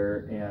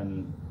older,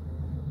 and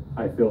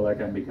I feel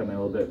like I'm becoming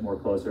a little bit more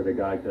closer to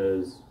God,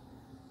 because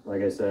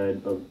like I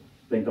said, I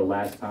think the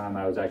last time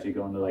I was actually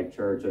going to like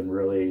church and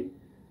really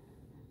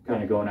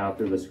kind of going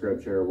after the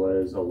scripture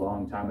was a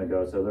long time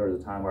ago. So there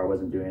was a time where I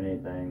wasn't doing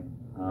anything,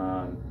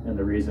 and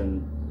the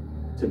reason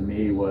to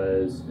me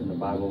was in the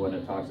Bible when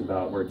it talks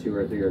about where 2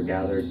 or 3 are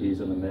gathered, he's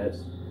in the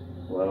midst.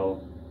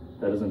 Well,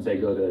 that doesn't say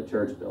go to a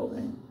church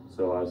building.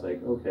 So I was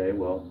like, okay,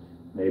 well,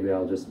 maybe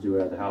I'll just do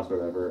it at the house or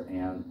whatever.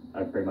 And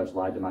I pretty much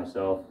lied to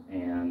myself,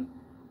 and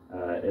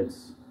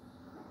it's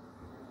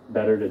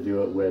better to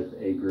do it with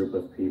a group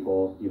of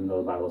people, even though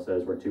the Bible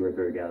says where 2 or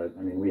 3 are gathered.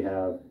 I mean, we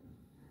have,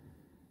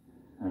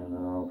 I don't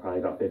know, probably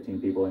about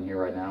 15 people in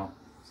here right now.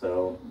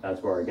 So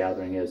that's where our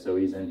gathering is, so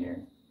he's in here.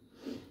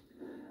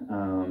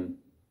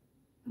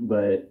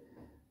 But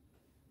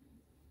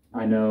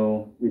I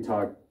know we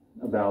talk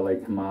about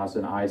like Hamas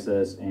and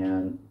ISIS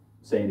and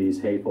saying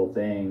these hateful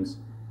things,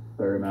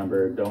 but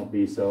remember, don't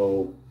be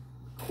so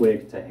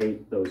quick to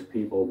hate those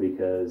people,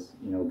 because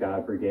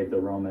God forgave the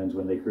Romans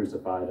when they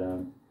crucified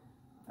him.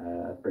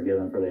 Forgive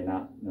them for they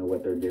not know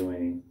what they're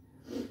doing.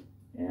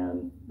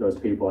 And those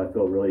people, I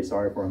feel really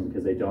sorry for them,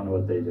 because they don't know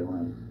what they're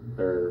doing.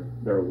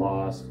 They're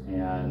lost,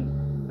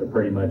 and they're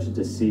pretty much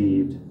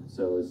deceived.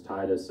 So as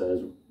Titus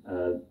says,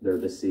 they're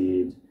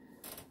deceived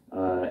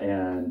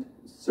and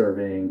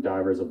serving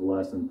divers of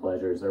lust and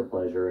pleasures. Their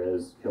pleasure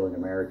is killing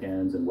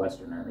Americans and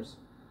Westerners.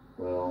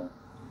 Well,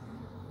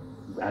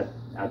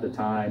 at the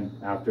time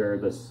after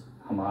this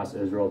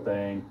Hamas-Israel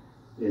thing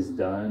is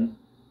done,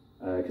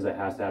 because it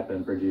has to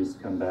happen for Jesus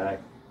to come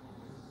back,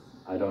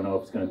 I don't know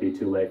if it's going to be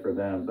too late for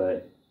them,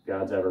 but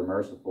God's ever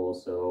merciful,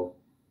 so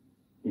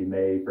he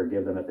may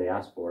forgive them if they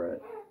ask for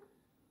it.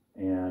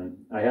 And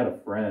I had a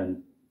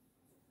friend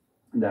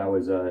that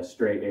was a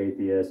straight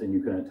atheist, and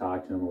you couldn't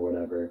talk to him or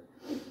whatever.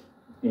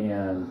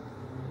 And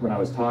when I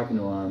was talking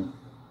to him,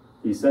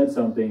 he said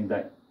something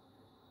that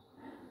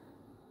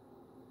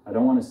I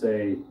don't want to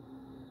say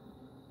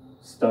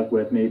stuck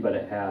with me, but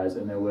it has.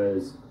 And it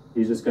was,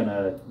 he's just going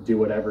to do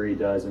whatever he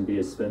does and be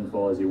as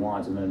sinful as he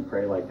wants and then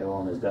pray like hell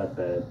on his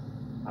deathbed.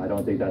 I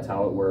don't think that's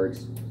how it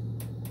works.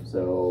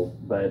 So,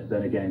 but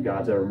then again,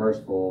 God's ever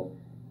merciful,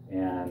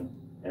 and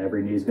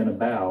every knee's going to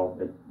bow.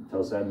 It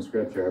tells that in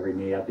scripture. Every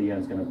knee at the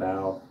end is going to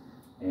bow,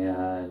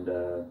 and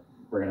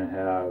we're going to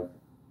have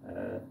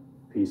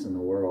peace in the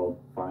world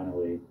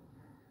finally.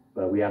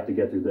 But we have to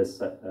get through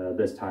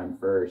this time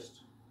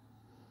first.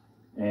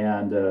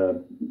 And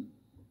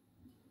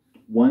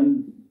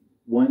one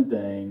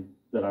thing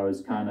that I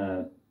was kind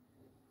of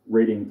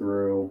reading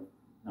through,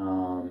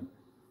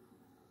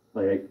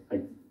 like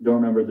I don't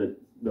remember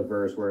the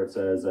verse where it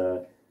says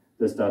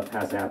this stuff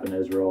has to happen to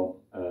Israel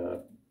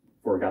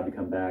for God to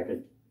come back.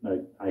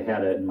 I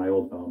had it in my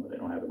old phone, but I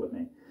don't have it with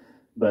me.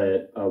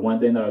 But one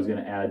thing that I was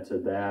going to add to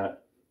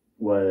that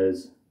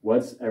was,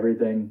 what's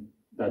everything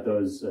that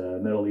those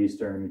Middle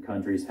Eastern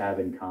countries have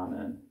in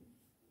common?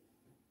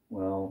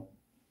 Well,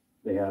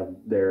 they have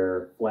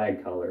their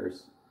flag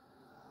colors.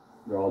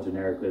 They're all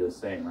generically the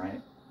same,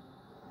 right?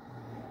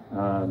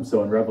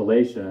 So in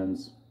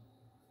Revelations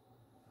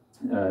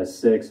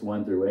 6,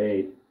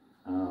 1-8,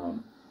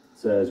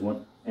 says,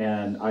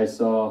 and I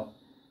saw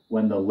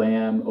when the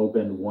Lamb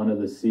opened one of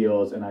the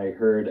seals, and I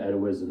heard as it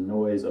was a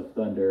noise of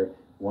thunder,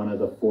 one of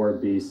the 4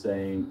 beasts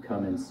saying,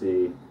 come and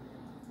see.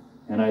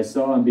 And I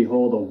saw, and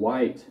behold, a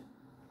white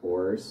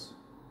horse,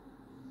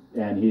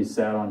 and he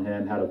sat on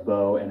him, had a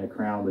bow, and a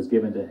crown was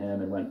given to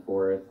him, and went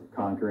forth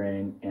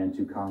conquering and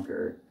to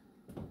conquer.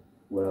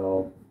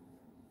 Well,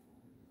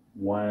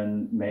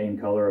 one main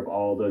color of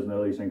all those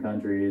Middle Eastern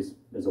countries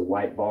is a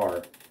white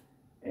bar.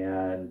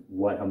 And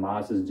what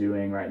Hamas is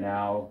doing right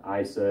now,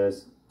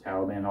 ISIS,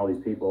 Taliban, all these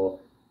people,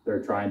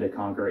 they're trying to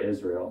conquer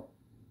Israel.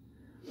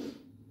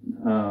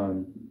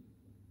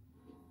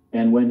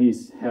 And when he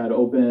had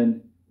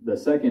opened the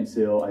second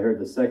seal, I heard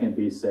the second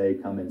beast say,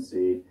 "Come and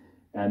see."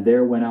 And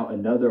there went out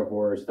another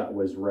horse that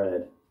was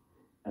red.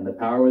 And the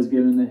power was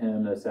given to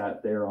him that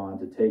sat thereon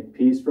to take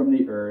peace from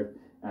the earth,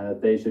 and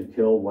that they should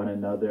kill one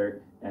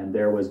another. And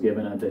there was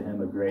given unto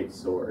him a great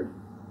sword.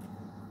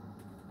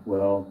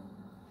 Well,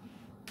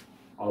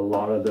 a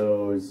lot of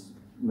those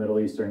Middle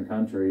Eastern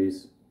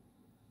countries,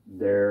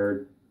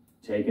 they're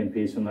taking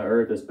peace from the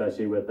earth,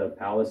 especially with the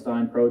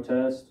Palestine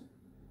protest.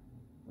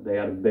 They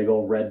had a big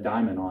old red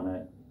diamond on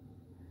it.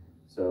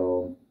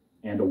 So,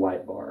 and a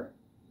white bar.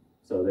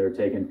 So they're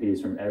taking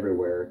peace from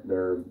everywhere.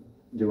 They're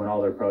doing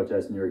all their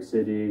protests in New York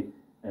City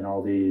and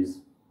all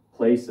these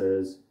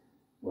places.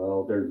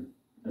 Well, they're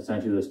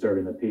essentially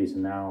disturbing the peace,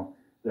 and now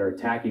they're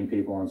attacking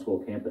people on school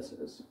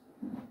campuses.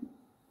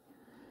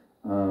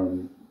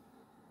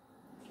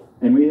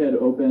 And we had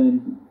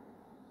opened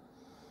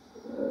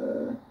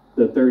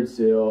the third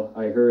seal.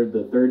 I heard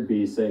the third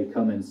beast say,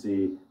 "Come and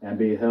see," and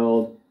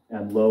beheld,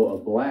 and lo, a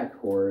black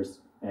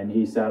horse, and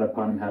he sat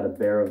upon him, had a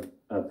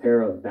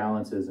pair of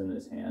balances in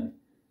his hand.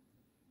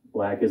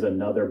 Black is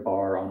another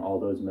bar on all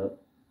those,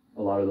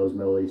 a lot of those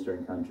Middle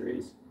Eastern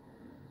countries.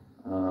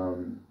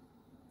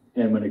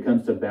 And when it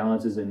comes to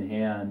balances in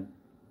hand,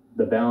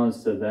 the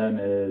balance to them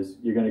is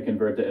you're going to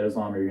convert to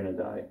Islam or you're going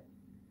to die.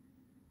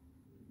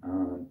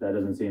 That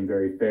doesn't seem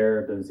very fair.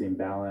 It doesn't seem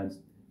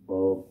balanced.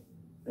 Well,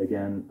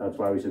 again, that's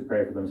why we should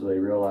pray for them, so they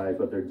realize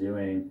what they're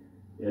doing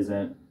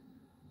isn't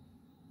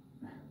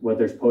what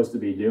they're supposed to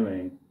be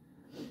doing.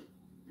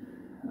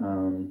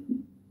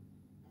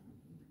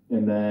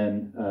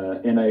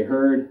 And I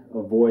heard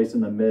a voice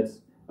in the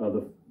midst of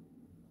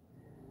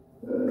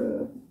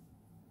the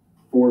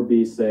four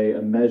beasts say,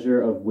 "A measure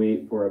of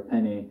wheat for a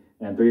penny,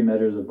 and 3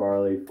 measures of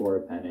barley for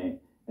a penny.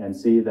 And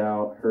see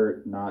thou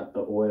hurt not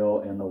the oil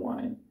and the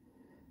wine."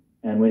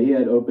 And when he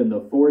had opened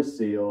the fourth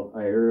seal,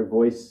 I heard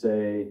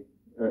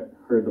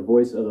the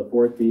voice of the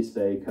fourth beast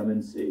say, "Come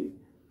and see."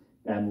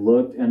 And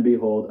looked, and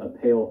behold, a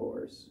pale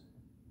horse.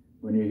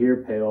 When you hear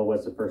pale,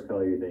 what's the first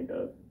color you think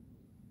of?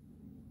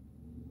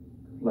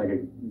 Like a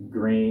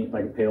green,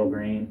 like a pale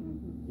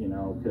green, you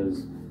know,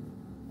 because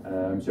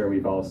I'm sure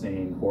we've all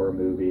seen horror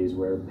movies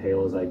where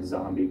pale is like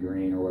zombie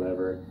green or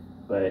whatever.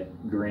 But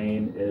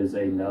green is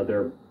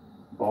another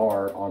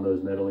bar on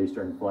those Middle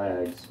Eastern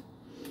flags.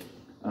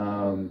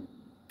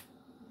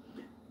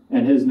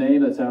 And his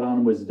name that sat on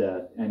him was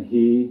Death, and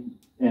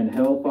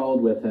hell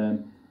followed with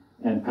him,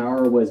 and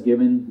power was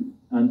given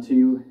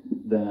unto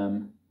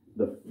them,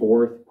 the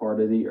fourth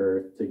part of the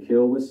earth, to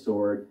kill with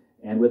sword,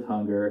 and with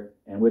hunger,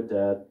 and with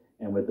death,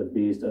 and with the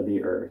beast of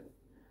the earth.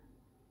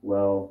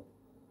 Well,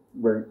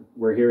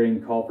 we're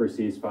hearing call for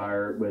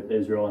ceasefire with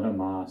Israel and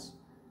Hamas,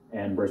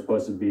 and we're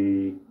supposed to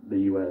be, the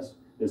U.S.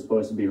 is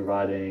supposed to be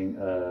providing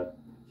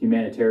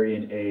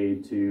humanitarian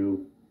aid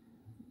to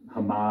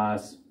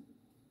Hamas,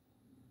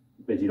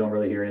 but you don't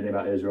really hear anything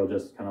about Israel,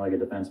 just kind of like a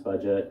defense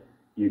budget,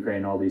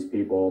 Ukraine, all these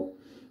people.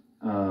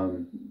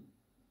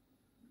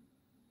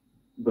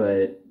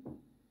 But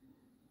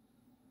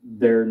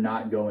they're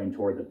not going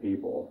toward the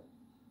people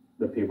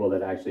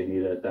that actually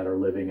need it, that are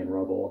living in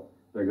rubble.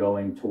 They're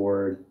going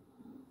toward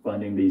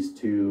funding these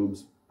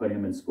tubes, putting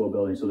them in school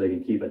buildings so they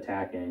can keep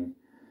attacking.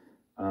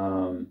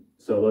 So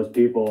those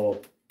people,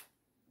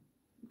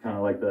 kind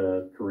of like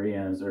the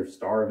Koreans, they're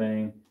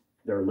starving,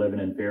 they're living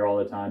in fear all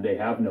the time, they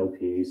have no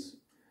peace.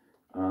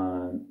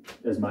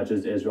 As much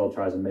as Israel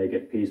tries to make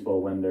it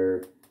peaceful when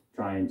they're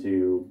trying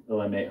to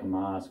eliminate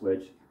Hamas,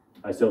 which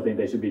I still think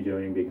they should be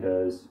doing,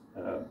 because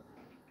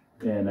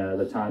in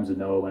the times of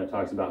Noah, when it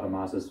talks about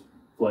Hamas is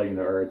flooding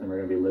the earth and we're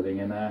going to be living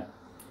in that,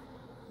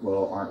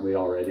 well, aren't we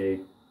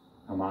already?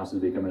 Hamas is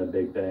becoming a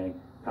big thing.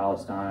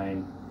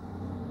 Palestine,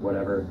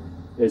 whatever,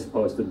 is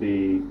supposed to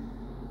be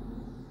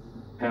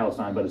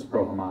Palestine, but it's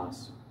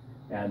pro-Hamas.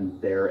 And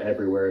they're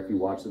everywhere if you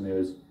watch the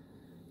news.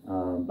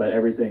 But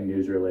everything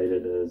news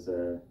related is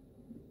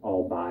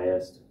all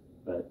biased,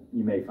 but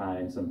you may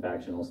find some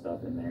factional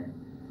stuff in there.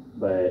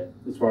 But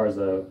as far as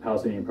the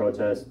Palestinian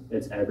protest,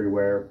 it's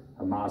everywhere.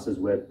 Hamas is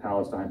with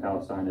Palestine,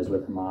 Palestine is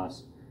with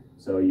Hamas.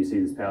 So you see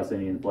these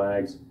Palestinian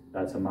flags,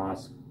 that's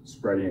Hamas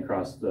spreading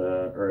across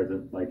the earth,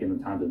 like in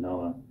the times of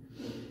Noah.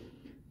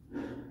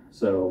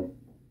 So,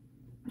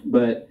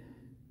 but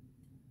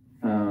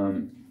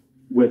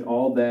with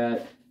all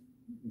that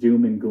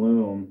doom and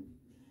gloom,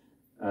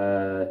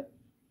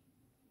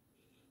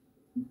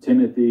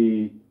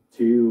 Timothy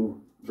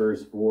 2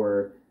 verse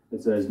 4,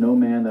 it says, "No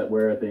man that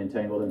weareth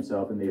entangled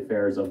himself in the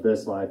affairs of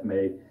this life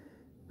may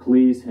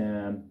please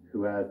him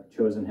who hath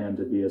chosen him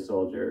to be a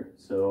soldier."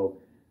 So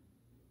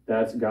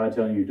that's God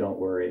telling you, don't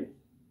worry,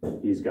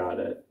 he's got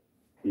it.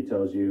 He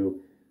tells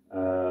you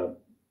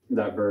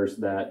that verse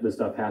that this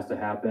stuff has to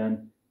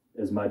happen.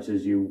 As much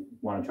as you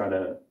want to try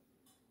to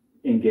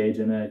engage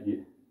in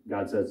it,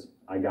 God says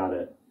I got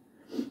it.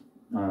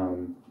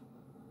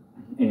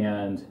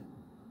 And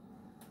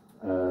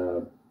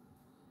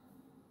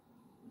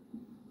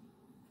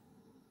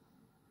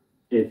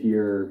if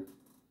you're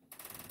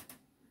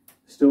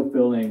still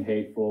feeling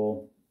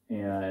hateful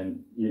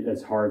and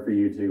it's hard for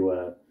you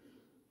to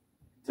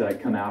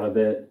come out of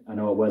it, I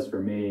know it was for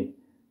me.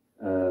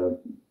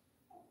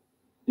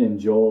 In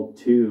Joel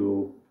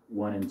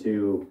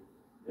 2:1-2,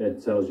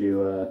 it tells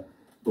you,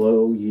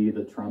 blow ye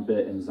the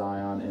trumpet in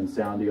Zion and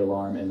sound the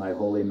alarm in thy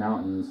holy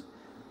mountains.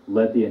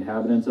 Let the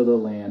inhabitants of the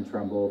land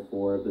tremble,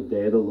 for the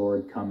day of the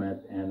Lord cometh,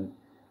 and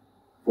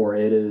for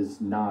it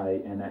is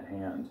nigh and at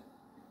hand.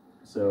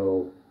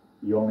 So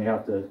you only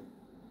have to,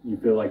 you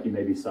feel like you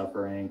may be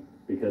suffering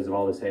because of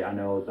all this hate. I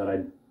know that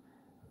I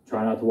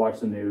try not to watch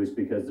the news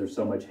because there's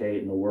so much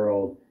hate in the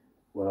world.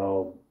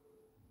 Well,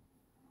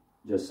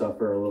 just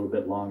suffer a little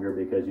bit longer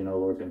because you know the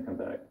Lord's going to come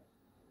back.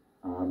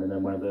 And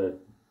then one of the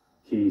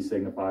key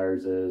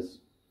signifiers is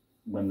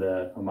when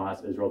the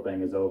Hamas-Israel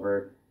thing is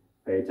over,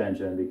 pay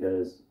attention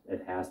because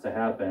it has to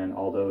happen.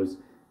 All those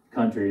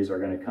countries are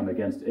going to come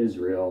against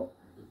Israel,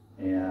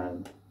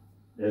 and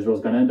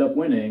Israel's going to end up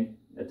winning.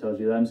 It tells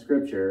you that in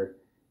Scripture,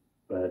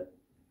 but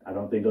I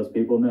don't think those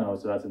people know,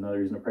 so that's another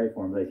reason to pray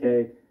for them. Like,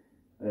 hey,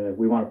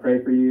 we want to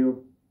pray for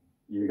you.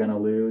 You're going to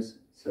lose,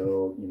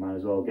 so you might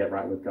as well get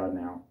right with God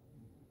now.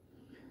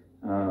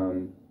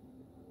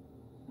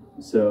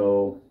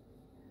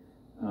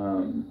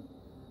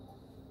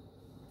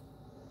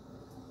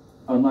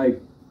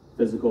 Unlike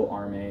physical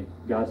army,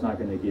 God's not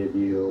going to give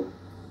you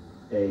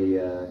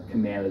a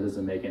command that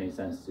doesn't make any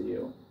sense to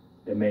you.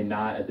 It may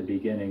not at the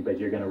beginning, but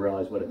you're going to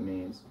realize what it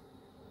means.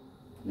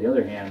 On the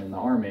other hand, in the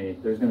army,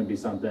 there's going to be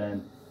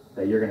something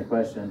that you're going to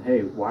question.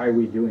 Hey, why are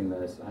we doing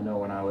this? I know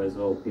when I was a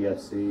little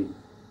PFC,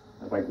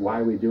 I was like, why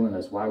are we doing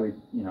this? Why are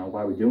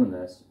we doing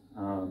this?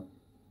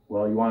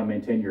 Well, you want to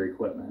maintain your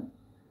equipment.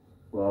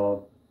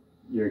 Well,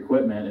 your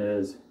equipment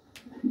is,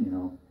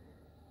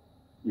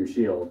 your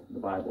shield, the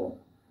Bible.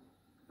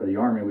 For the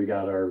army, we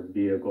got our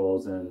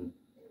vehicles and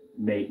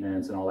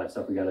maintenance and all that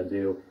stuff we got to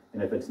do.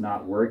 And if it's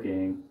not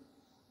working,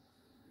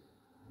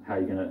 how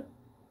you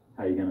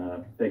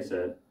gonna fix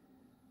it?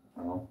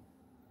 Well,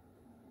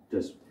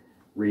 just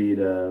read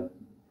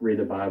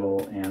the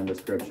Bible and the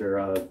Scripture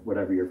of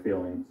whatever you're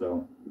feeling.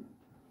 So,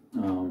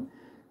 you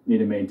need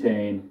to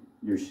maintain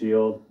your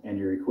shield and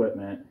your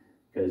equipment,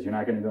 because you're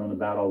not going to go into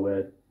battle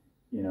with,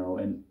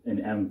 an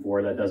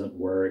M4 that doesn't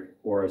work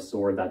or a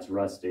sword that's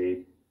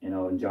rusty.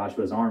 In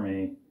Joshua's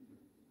army,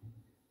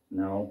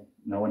 no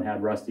one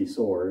had rusty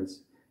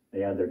swords.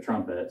 They had their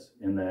trumpets.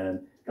 And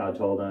then God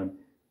told them,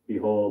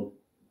 behold,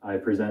 I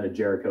presented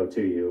Jericho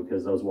to you,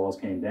 because those walls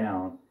came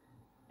down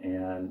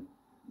and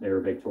they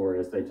were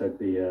victorious. They took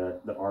the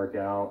ark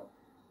out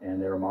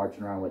and they were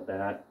marching around with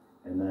that.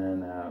 And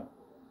then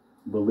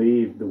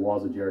believed the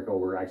walls of Jericho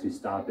were actually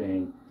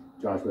stopping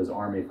Joshua's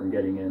army from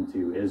getting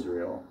into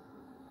Israel.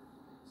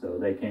 So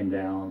they came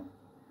down.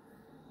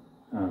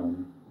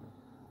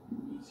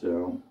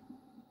 So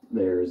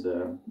there's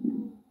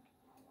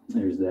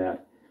that.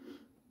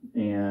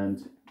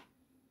 And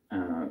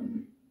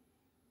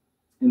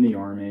in the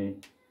army,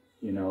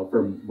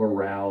 for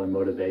morale and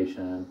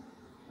motivation,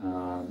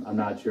 I'm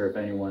not sure if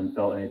anyone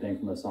felt anything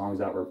from the songs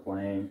that we're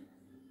playing,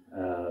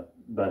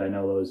 but I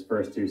know those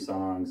first two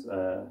songs,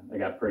 I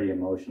got pretty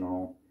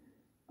emotional.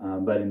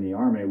 But in the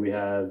army, we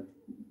have,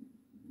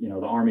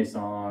 the army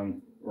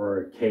song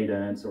or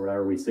cadence or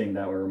whatever we sing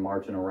that we're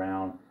marching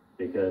around,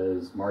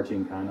 because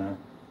marching kind of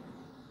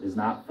is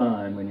not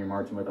fun when you're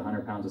marching with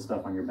 100 pounds of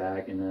stuff on your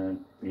back, and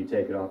then when you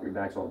take it off, your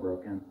back's all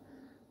broken.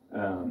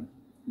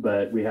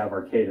 But we have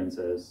our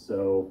cadences,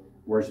 so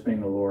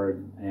worshiping the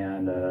Lord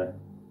and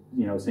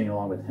singing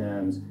along with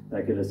hymns,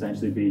 that could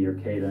essentially be your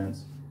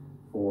cadence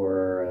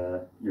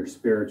for your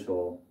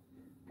spiritual.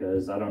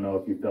 Because I don't know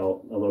if you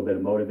felt a little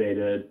bit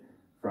motivated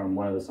from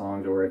one of the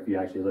songs, or if you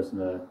actually listen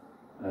to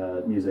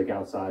music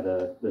outside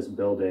of this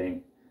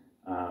building.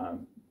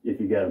 If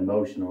you get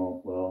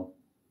emotional, well,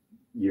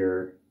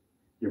 you're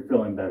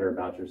feeling better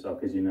about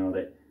yourself, because you know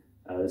that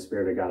the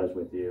Spirit of God is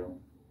with you.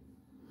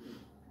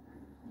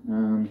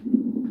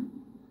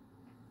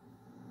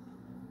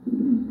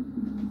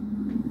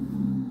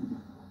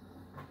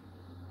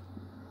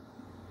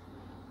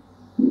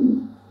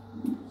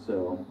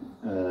 So,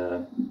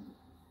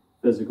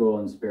 physical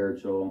and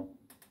spiritual.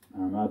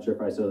 I'm not sure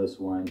if I saw this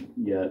one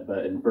yet,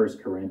 but in 1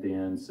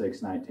 Corinthians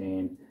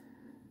 6:19,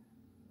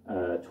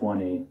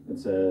 20, it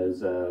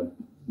says,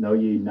 know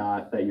ye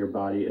not that your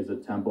body is a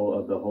temple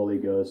of the Holy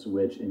Ghost,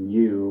 which in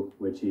you,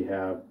 which ye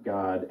have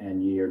God,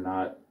 and ye are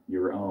not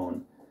your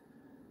own.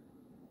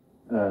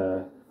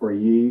 For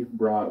ye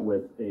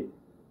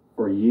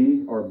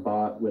are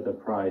bought with a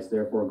price.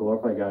 Therefore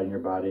glorify God in your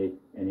body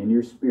and in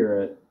your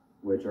spirit,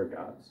 which are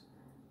God's.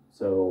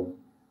 So,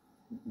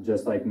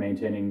 just like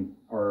maintaining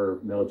our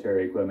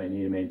military equipment, you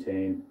need to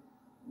maintain,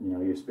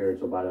 your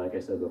spiritual body, like I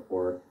said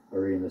before, by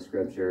reading the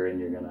Scripture, and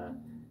you're gonna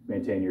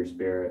maintain your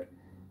spirit.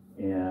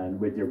 And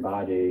with your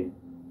body,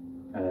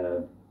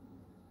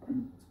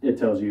 it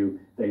tells you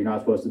that you're not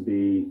supposed to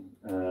be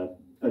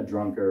a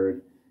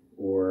drunkard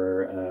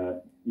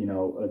or,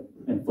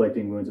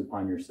 inflicting wounds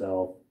upon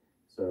yourself.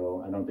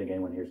 So I don't think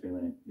anyone here is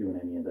doing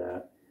any of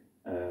that.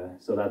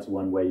 So that's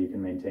one way you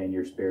can maintain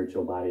your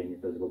spiritual body and your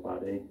physical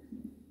body.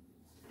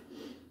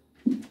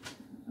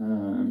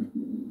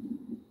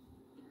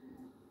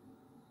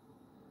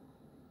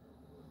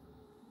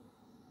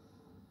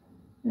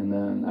 And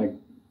then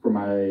for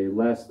my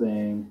last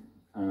thing,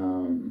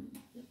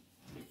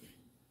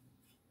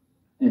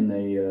 in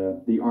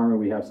the armor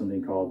we have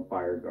something called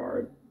fire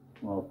guard.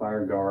 Well,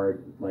 fire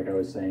guard, like I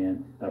was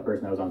saying, that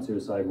person that was on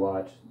suicide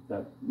watch,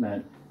 that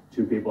meant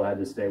 2 people had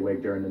to stay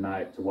awake during the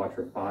night to watch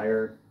for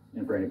fire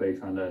and for anybody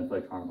trying to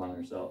inflict harm upon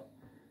themselves.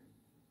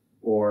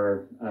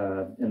 Or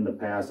in the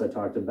past, I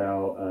talked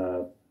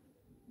about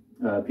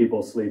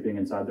people sleeping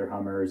inside their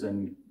Hummers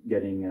and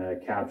getting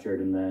captured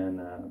and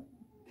then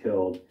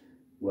killed.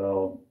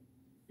 Well,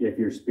 if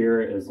your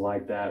spirit is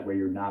like that, where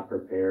you're not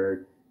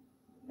prepared,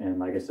 and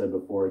like I said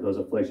before, those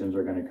afflictions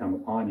are going to come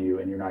upon you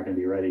and you're not going to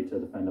be ready to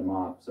defend them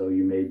off. So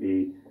you may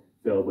be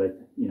filled with,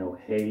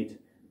 hate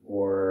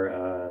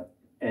or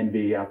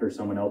envy after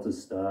someone else's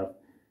stuff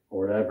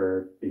or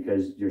whatever,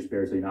 because you're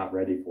spiritually not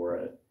ready for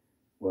it.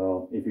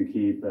 Well, if you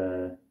keep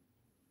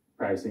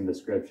practicing the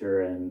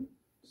scripture and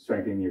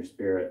strengthening your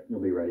spirit, you'll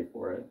be ready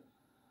for it,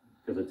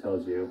 because it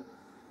tells you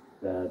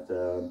that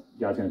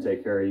God's going to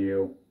take care of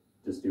you.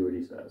 Just do what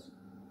he says.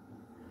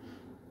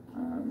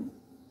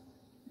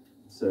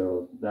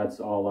 So that's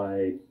all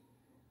I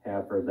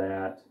have for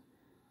that.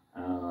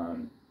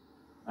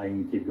 I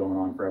can keep going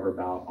on forever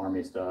about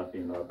Army stuff,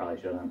 even though I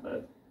probably shouldn't,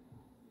 but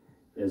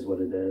it is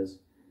what it is.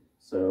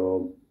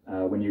 So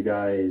when you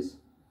guys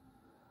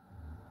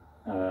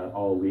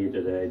all leave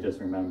today,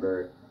 just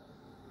remember,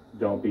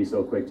 don't be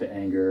so quick to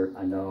anger.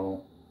 I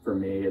know for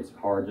me, it's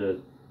hard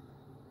to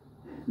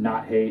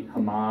not hate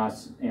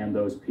Hamas and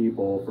those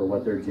people for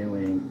what they're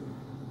doing,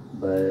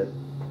 but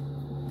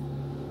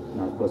you're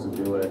not supposed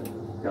to do it.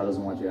 God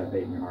doesn't want you to have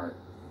hate in your heart.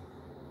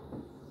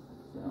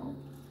 So,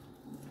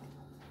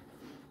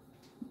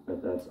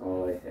 but that's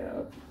all I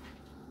have.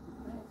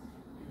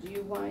 Do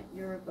you want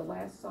the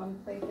last song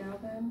played now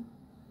then?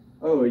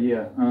 Oh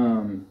yeah.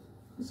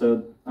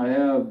 So I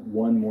have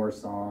one more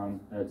song.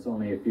 It's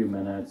only a few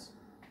minutes,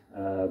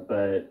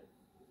 but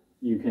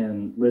you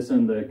can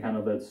listen to kind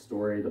of the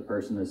story the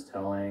person is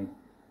telling.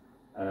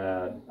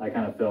 I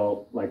kind of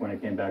felt like when I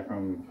came back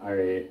from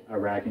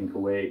Iraq and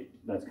Kuwait,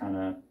 that's kind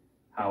of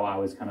how I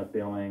was kind of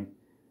feeling.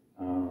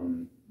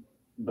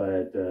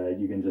 But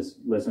you can just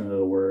listen to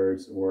the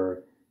words,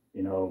 or,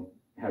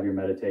 have your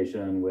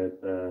meditation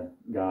with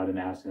God and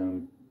ask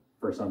him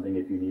for something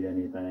if you need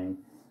anything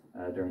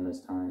during this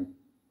time.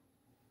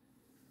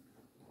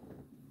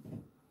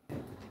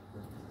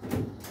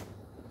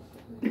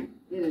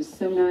 It is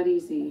so not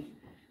easy.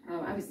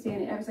 I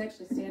was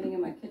actually standing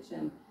in my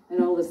kitchen,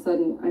 and all of a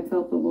sudden I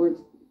felt the Lord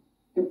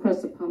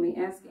impress upon me,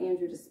 ask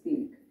Andrew to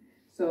speak.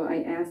 So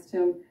I asked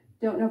him.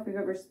 Don't know if we've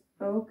ever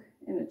spoke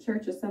in a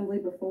church assembly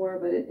before,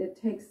 but it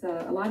takes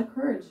a lot of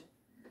courage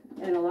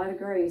and a lot of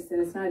grace,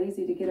 and it's not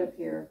easy to get up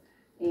here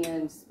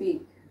and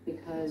speak,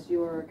 because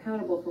you're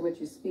accountable for what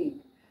you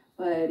speak.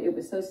 But it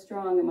was so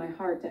strong in my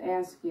heart to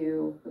ask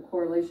you the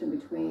correlation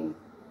between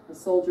a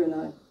soldier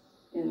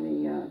in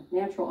the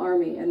natural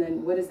army, and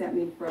then what does that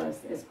mean for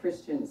us as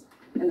Christians?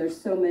 And there's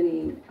so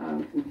many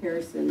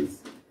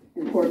comparisons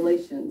and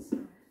correlations.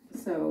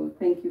 So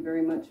thank you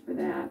very much for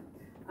that.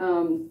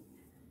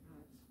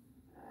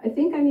 I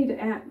think I need to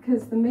add,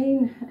 because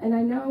and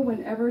I know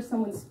whenever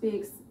someone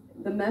speaks,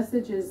 the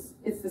message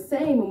it's the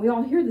same, and we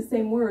all hear the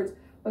same words,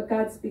 but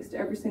God speaks to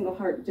every single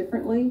heart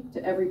differently,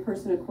 to every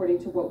person according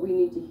to what we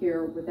need to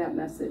hear with that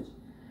message.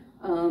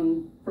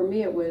 For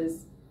me, it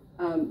was,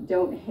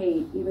 don't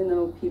hate, even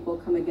though people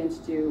come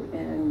against you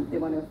and they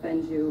want to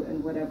offend you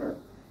and whatever.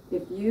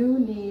 If you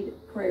need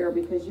prayer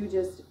because you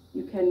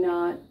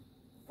cannot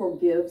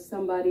forgive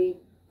somebody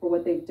for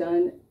what they've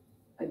done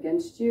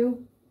against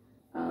you,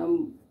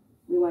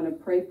 we want to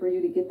pray for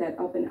you to get that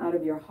up and out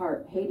of your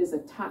heart. Hate is a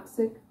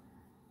toxic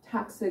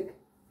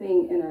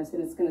thing in us,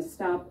 and it's going to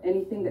stop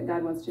anything that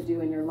God wants to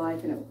do in your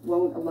life, and it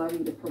won't allow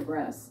you to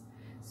progress.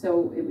 So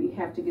we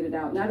have to get it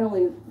out. Not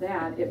only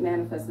that, it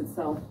manifests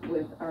itself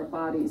with our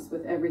bodies,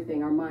 with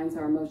everything, our minds,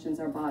 our emotions,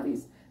 our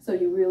bodies. So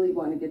you really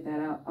want to get that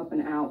up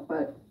and out.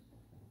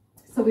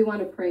 So we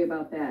want to pray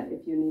about that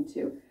if you need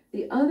to.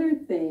 The other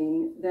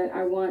thing that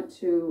I want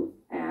to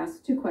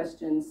ask, 2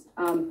 questions.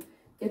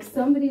 If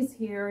somebody's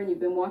here and you've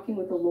been walking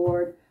with the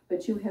Lord,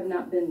 but you have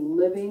not been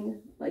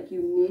living like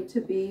you need to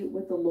be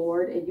with the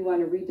Lord, and you want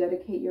to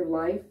rededicate your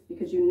life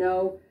because you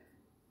know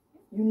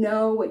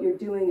what you're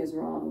doing is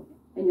wrong,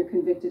 and you're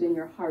convicted in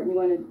your heart, and you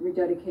want to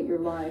rededicate your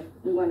life,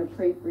 we want to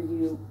pray for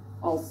you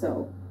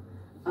also.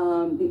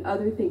 The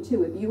other thing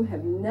too, if you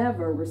have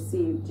never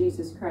received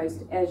Jesus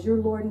Christ as your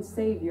Lord and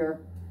Savior,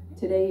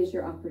 today is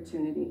your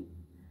opportunity.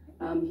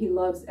 He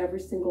loves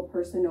every single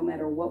person, no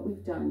matter what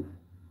we've done.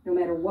 No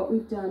matter what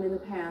we've done in the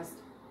past,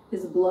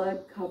 his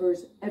blood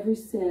covers every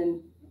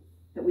sin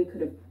that we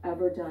could have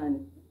ever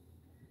done.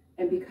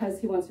 And because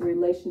he wants a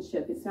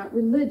relationship, it's not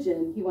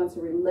religion, he wants a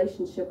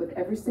relationship with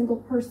every single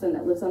person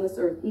that lives on this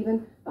earth,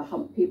 even the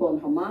people in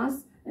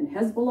Hamas and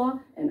Hezbollah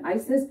and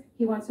ISIS.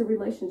 He wants a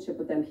relationship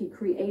with them. He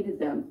created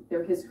them.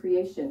 They're his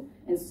creation.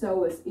 And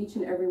so is each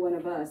and every one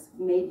of us,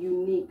 made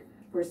unique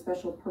for a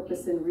special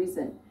purpose and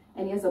reason.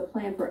 And he has a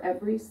plan for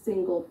every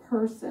single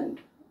person.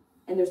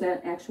 And there's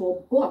an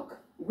actual book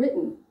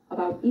written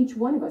about each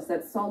one of us.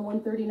 That's Psalm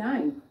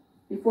 139.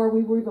 Before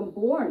we were even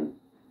born,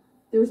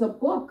 there's a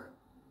book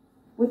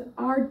with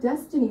our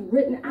destiny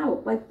written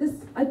out like this,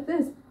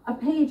 a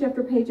page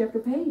after page after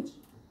page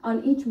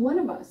on each one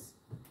of us.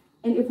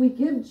 And if we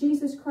give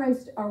Jesus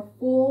Christ our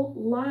full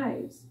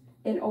lives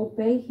and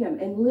obey him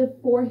and live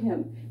for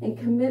him and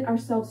commit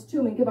ourselves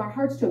to him and give our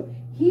hearts to him,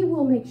 he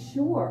will make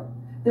sure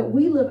that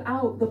we live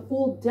out the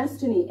full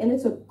destiny. And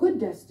it's a good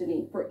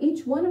destiny for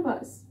each one of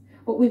us.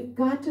 But we've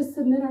got to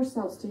submit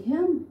ourselves to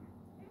him.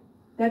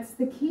 That's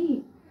the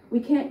key. We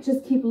can't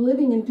just keep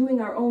living and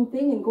doing our own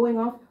thing and going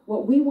off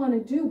what we want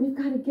to do. We've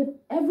got to give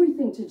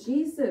everything to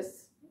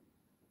Jesus.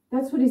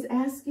 That's what he's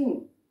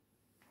asking.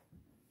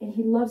 And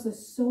he loves us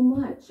so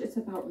much. It's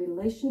about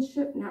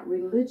relationship, not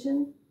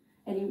religion.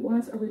 And he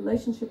wants a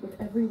relationship with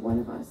every one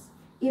of us.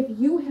 If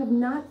you have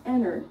not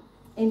entered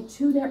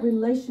into that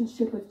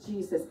relationship with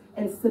Jesus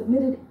and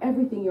submitted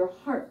everything, your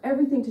heart,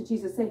 everything to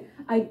Jesus, saying,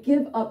 I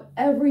give up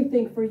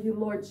everything for you,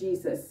 Lord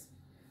Jesus.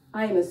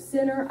 I am a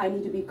sinner. I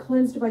need to be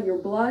cleansed by your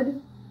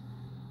blood.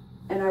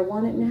 And I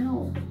want it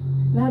now.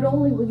 Not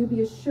only will you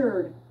be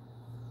assured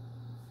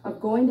of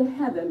going to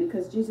heaven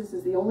because Jesus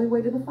is the only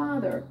way to the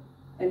Father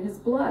and his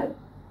blood.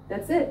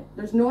 That's it.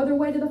 There's no other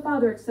way to the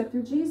Father except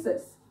through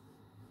Jesus.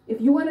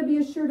 If you want to be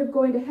assured of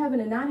going to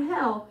heaven and not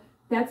hell,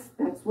 that's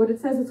what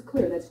it says. It's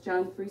clear. That's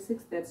John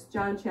 3:6. That's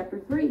John chapter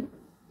 3.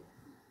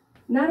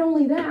 Not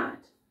only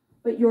that,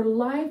 but your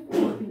life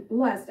will be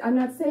blessed. I'm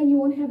not saying you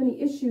won't have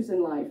any issues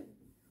in life,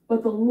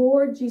 but the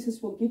Lord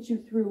Jesus will get you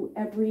through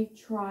every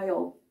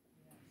trial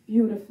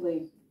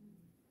beautifully.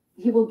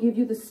 He will give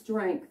you the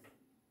strength.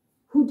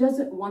 Who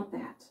doesn't want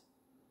that?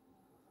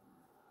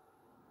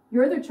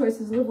 Your other choice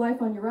is live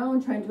life on your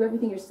own, try and do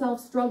everything yourself,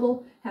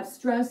 struggle, have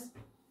stress,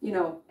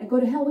 and go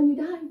to hell when you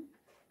die.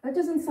 That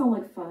doesn't sound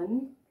like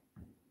fun.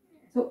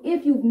 So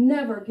if you've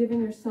never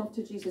given yourself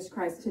to Jesus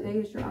Christ, today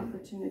is your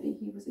opportunity.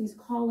 He's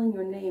calling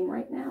your name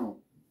right now.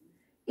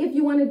 If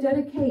you want to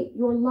dedicate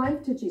your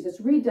life to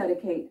Jesus,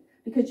 rededicate,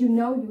 because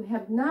you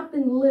have not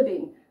been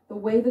living the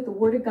way that the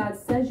Word of God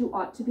says you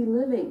ought to be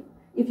living.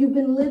 If you've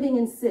been living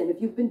in sin,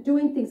 if you've been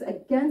doing things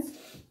against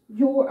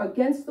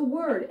the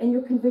Word and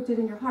you're convicted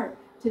in your heart,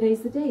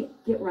 today's the day.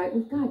 Get right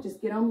with God. Just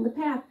get on the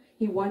path.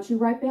 He wants you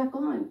right back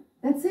on.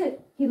 That's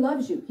it. He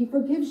loves you. He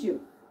forgives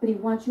you. But he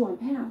wants you on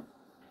path.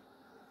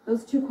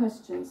 Those two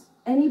questions.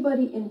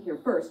 Anybody in here,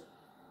 first,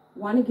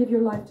 want to give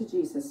your life to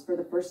Jesus for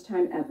the first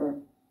time ever?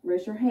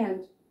 Raise your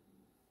hand.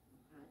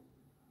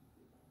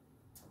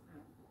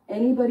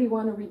 Anybody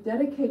want to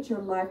rededicate your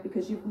life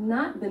because you've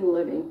not been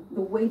living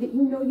the way that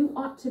you know you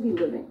ought to be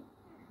living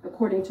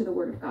according to the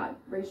Word of God?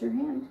 Raise your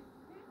hand.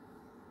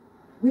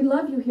 We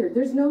love you here.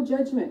 There's no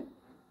judgment.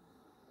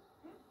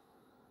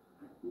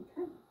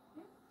 Okay.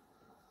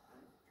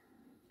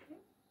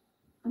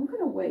 I'm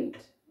going to wait.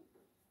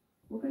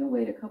 We're going to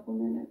wait a couple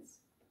minutes.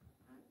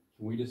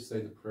 Can we just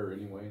say the prayer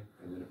anyway?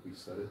 And then if we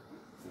said it,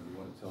 and we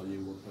want to tell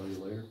you, we'll tell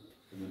you later.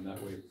 And then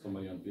that way, if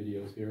somebody on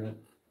video is hearing it,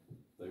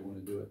 they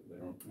want to do it.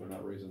 They're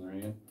not raising their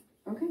hand.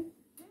 Okay.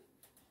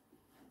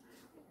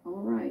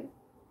 All right.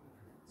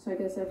 So I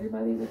guess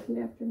everybody repeat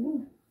after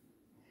me.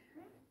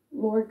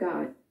 Lord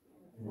God,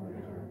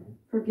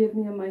 forgive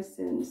me of my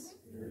sins.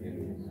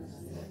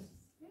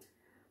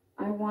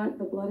 I want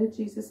the blood of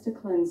Jesus to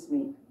cleanse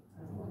me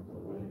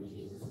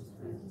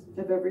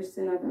of every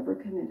sin I've ever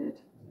committed.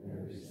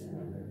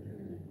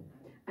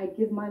 I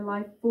give my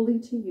life fully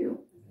to you.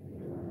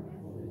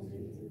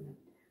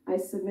 I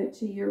submit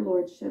to your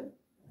lordship.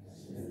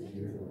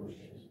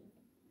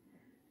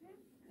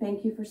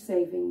 Thank you for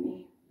saving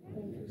me.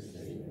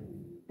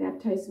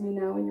 Baptize me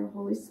now in your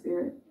Holy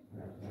Spirit.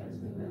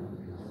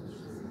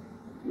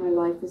 My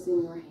life is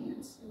in your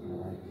hands.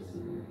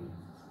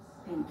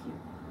 Thank you.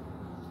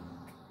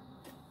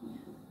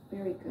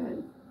 Very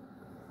good.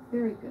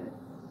 Very good.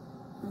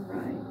 All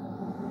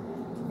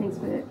right. Thanks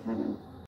for that, Kevin.